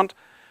background.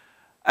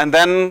 And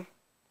then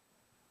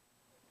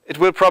it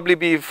will probably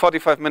be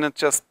 45 minutes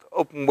just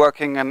open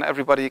working and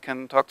everybody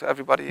can talk to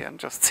everybody and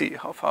just see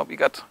how far we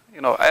got. You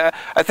know,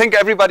 I think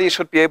everybody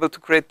should be able to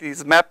create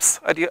these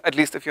maps, at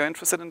least if you're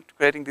interested in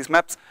creating these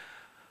maps.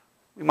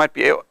 We might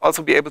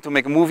also be able to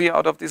make a movie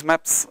out of these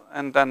maps.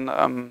 And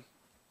then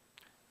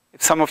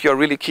if some of you are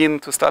really keen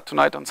to start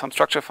tonight on some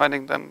structure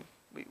finding, then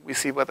we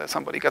see whether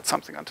somebody gets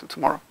something until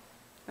tomorrow.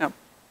 Yeah.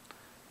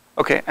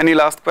 Okay, any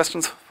last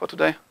questions for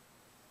today?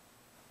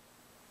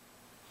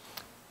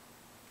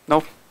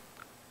 No?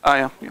 Ah,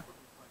 yeah.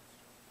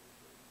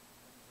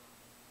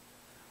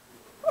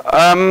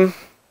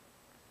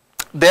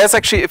 There's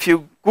actually, if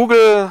you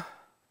Google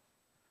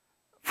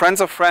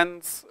friends of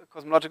friends,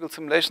 cosmological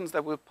simulations,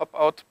 that will pop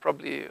out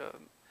probably, you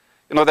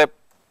know,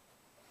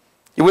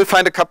 you will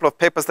find a couple of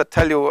papers that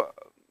tell you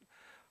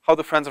how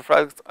the friends of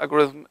friends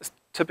algorithm is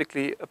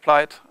typically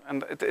applied.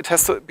 And it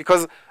has to,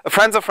 because a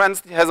friends of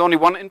friends has only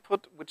one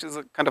input, which is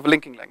a kind of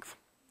linking length.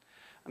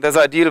 And there's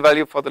an ideal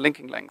value for the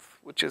linking length,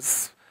 which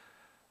is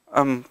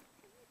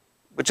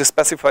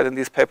specified in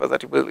these papers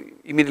that you will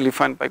immediately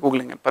find by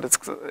Googling it. But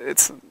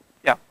it's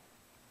yeah.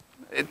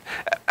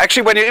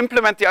 Actually, when you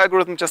implement the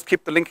algorithm, just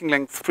keep the linking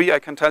length free. I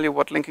can tell you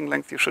what linking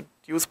length you should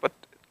use, but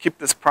keep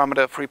this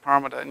parameter, free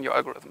parameter in your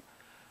algorithm.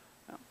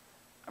 Yeah.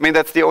 I mean,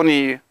 that's the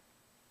only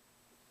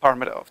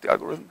parameter of the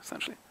algorithm,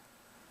 essentially.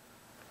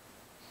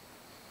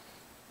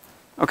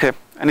 Okay,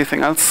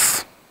 anything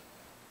else?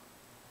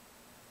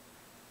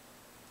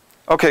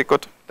 Okay,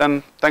 good.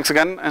 Then thanks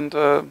again,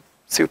 and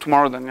see you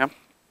tomorrow then, yeah?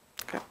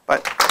 Okay,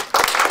 bye.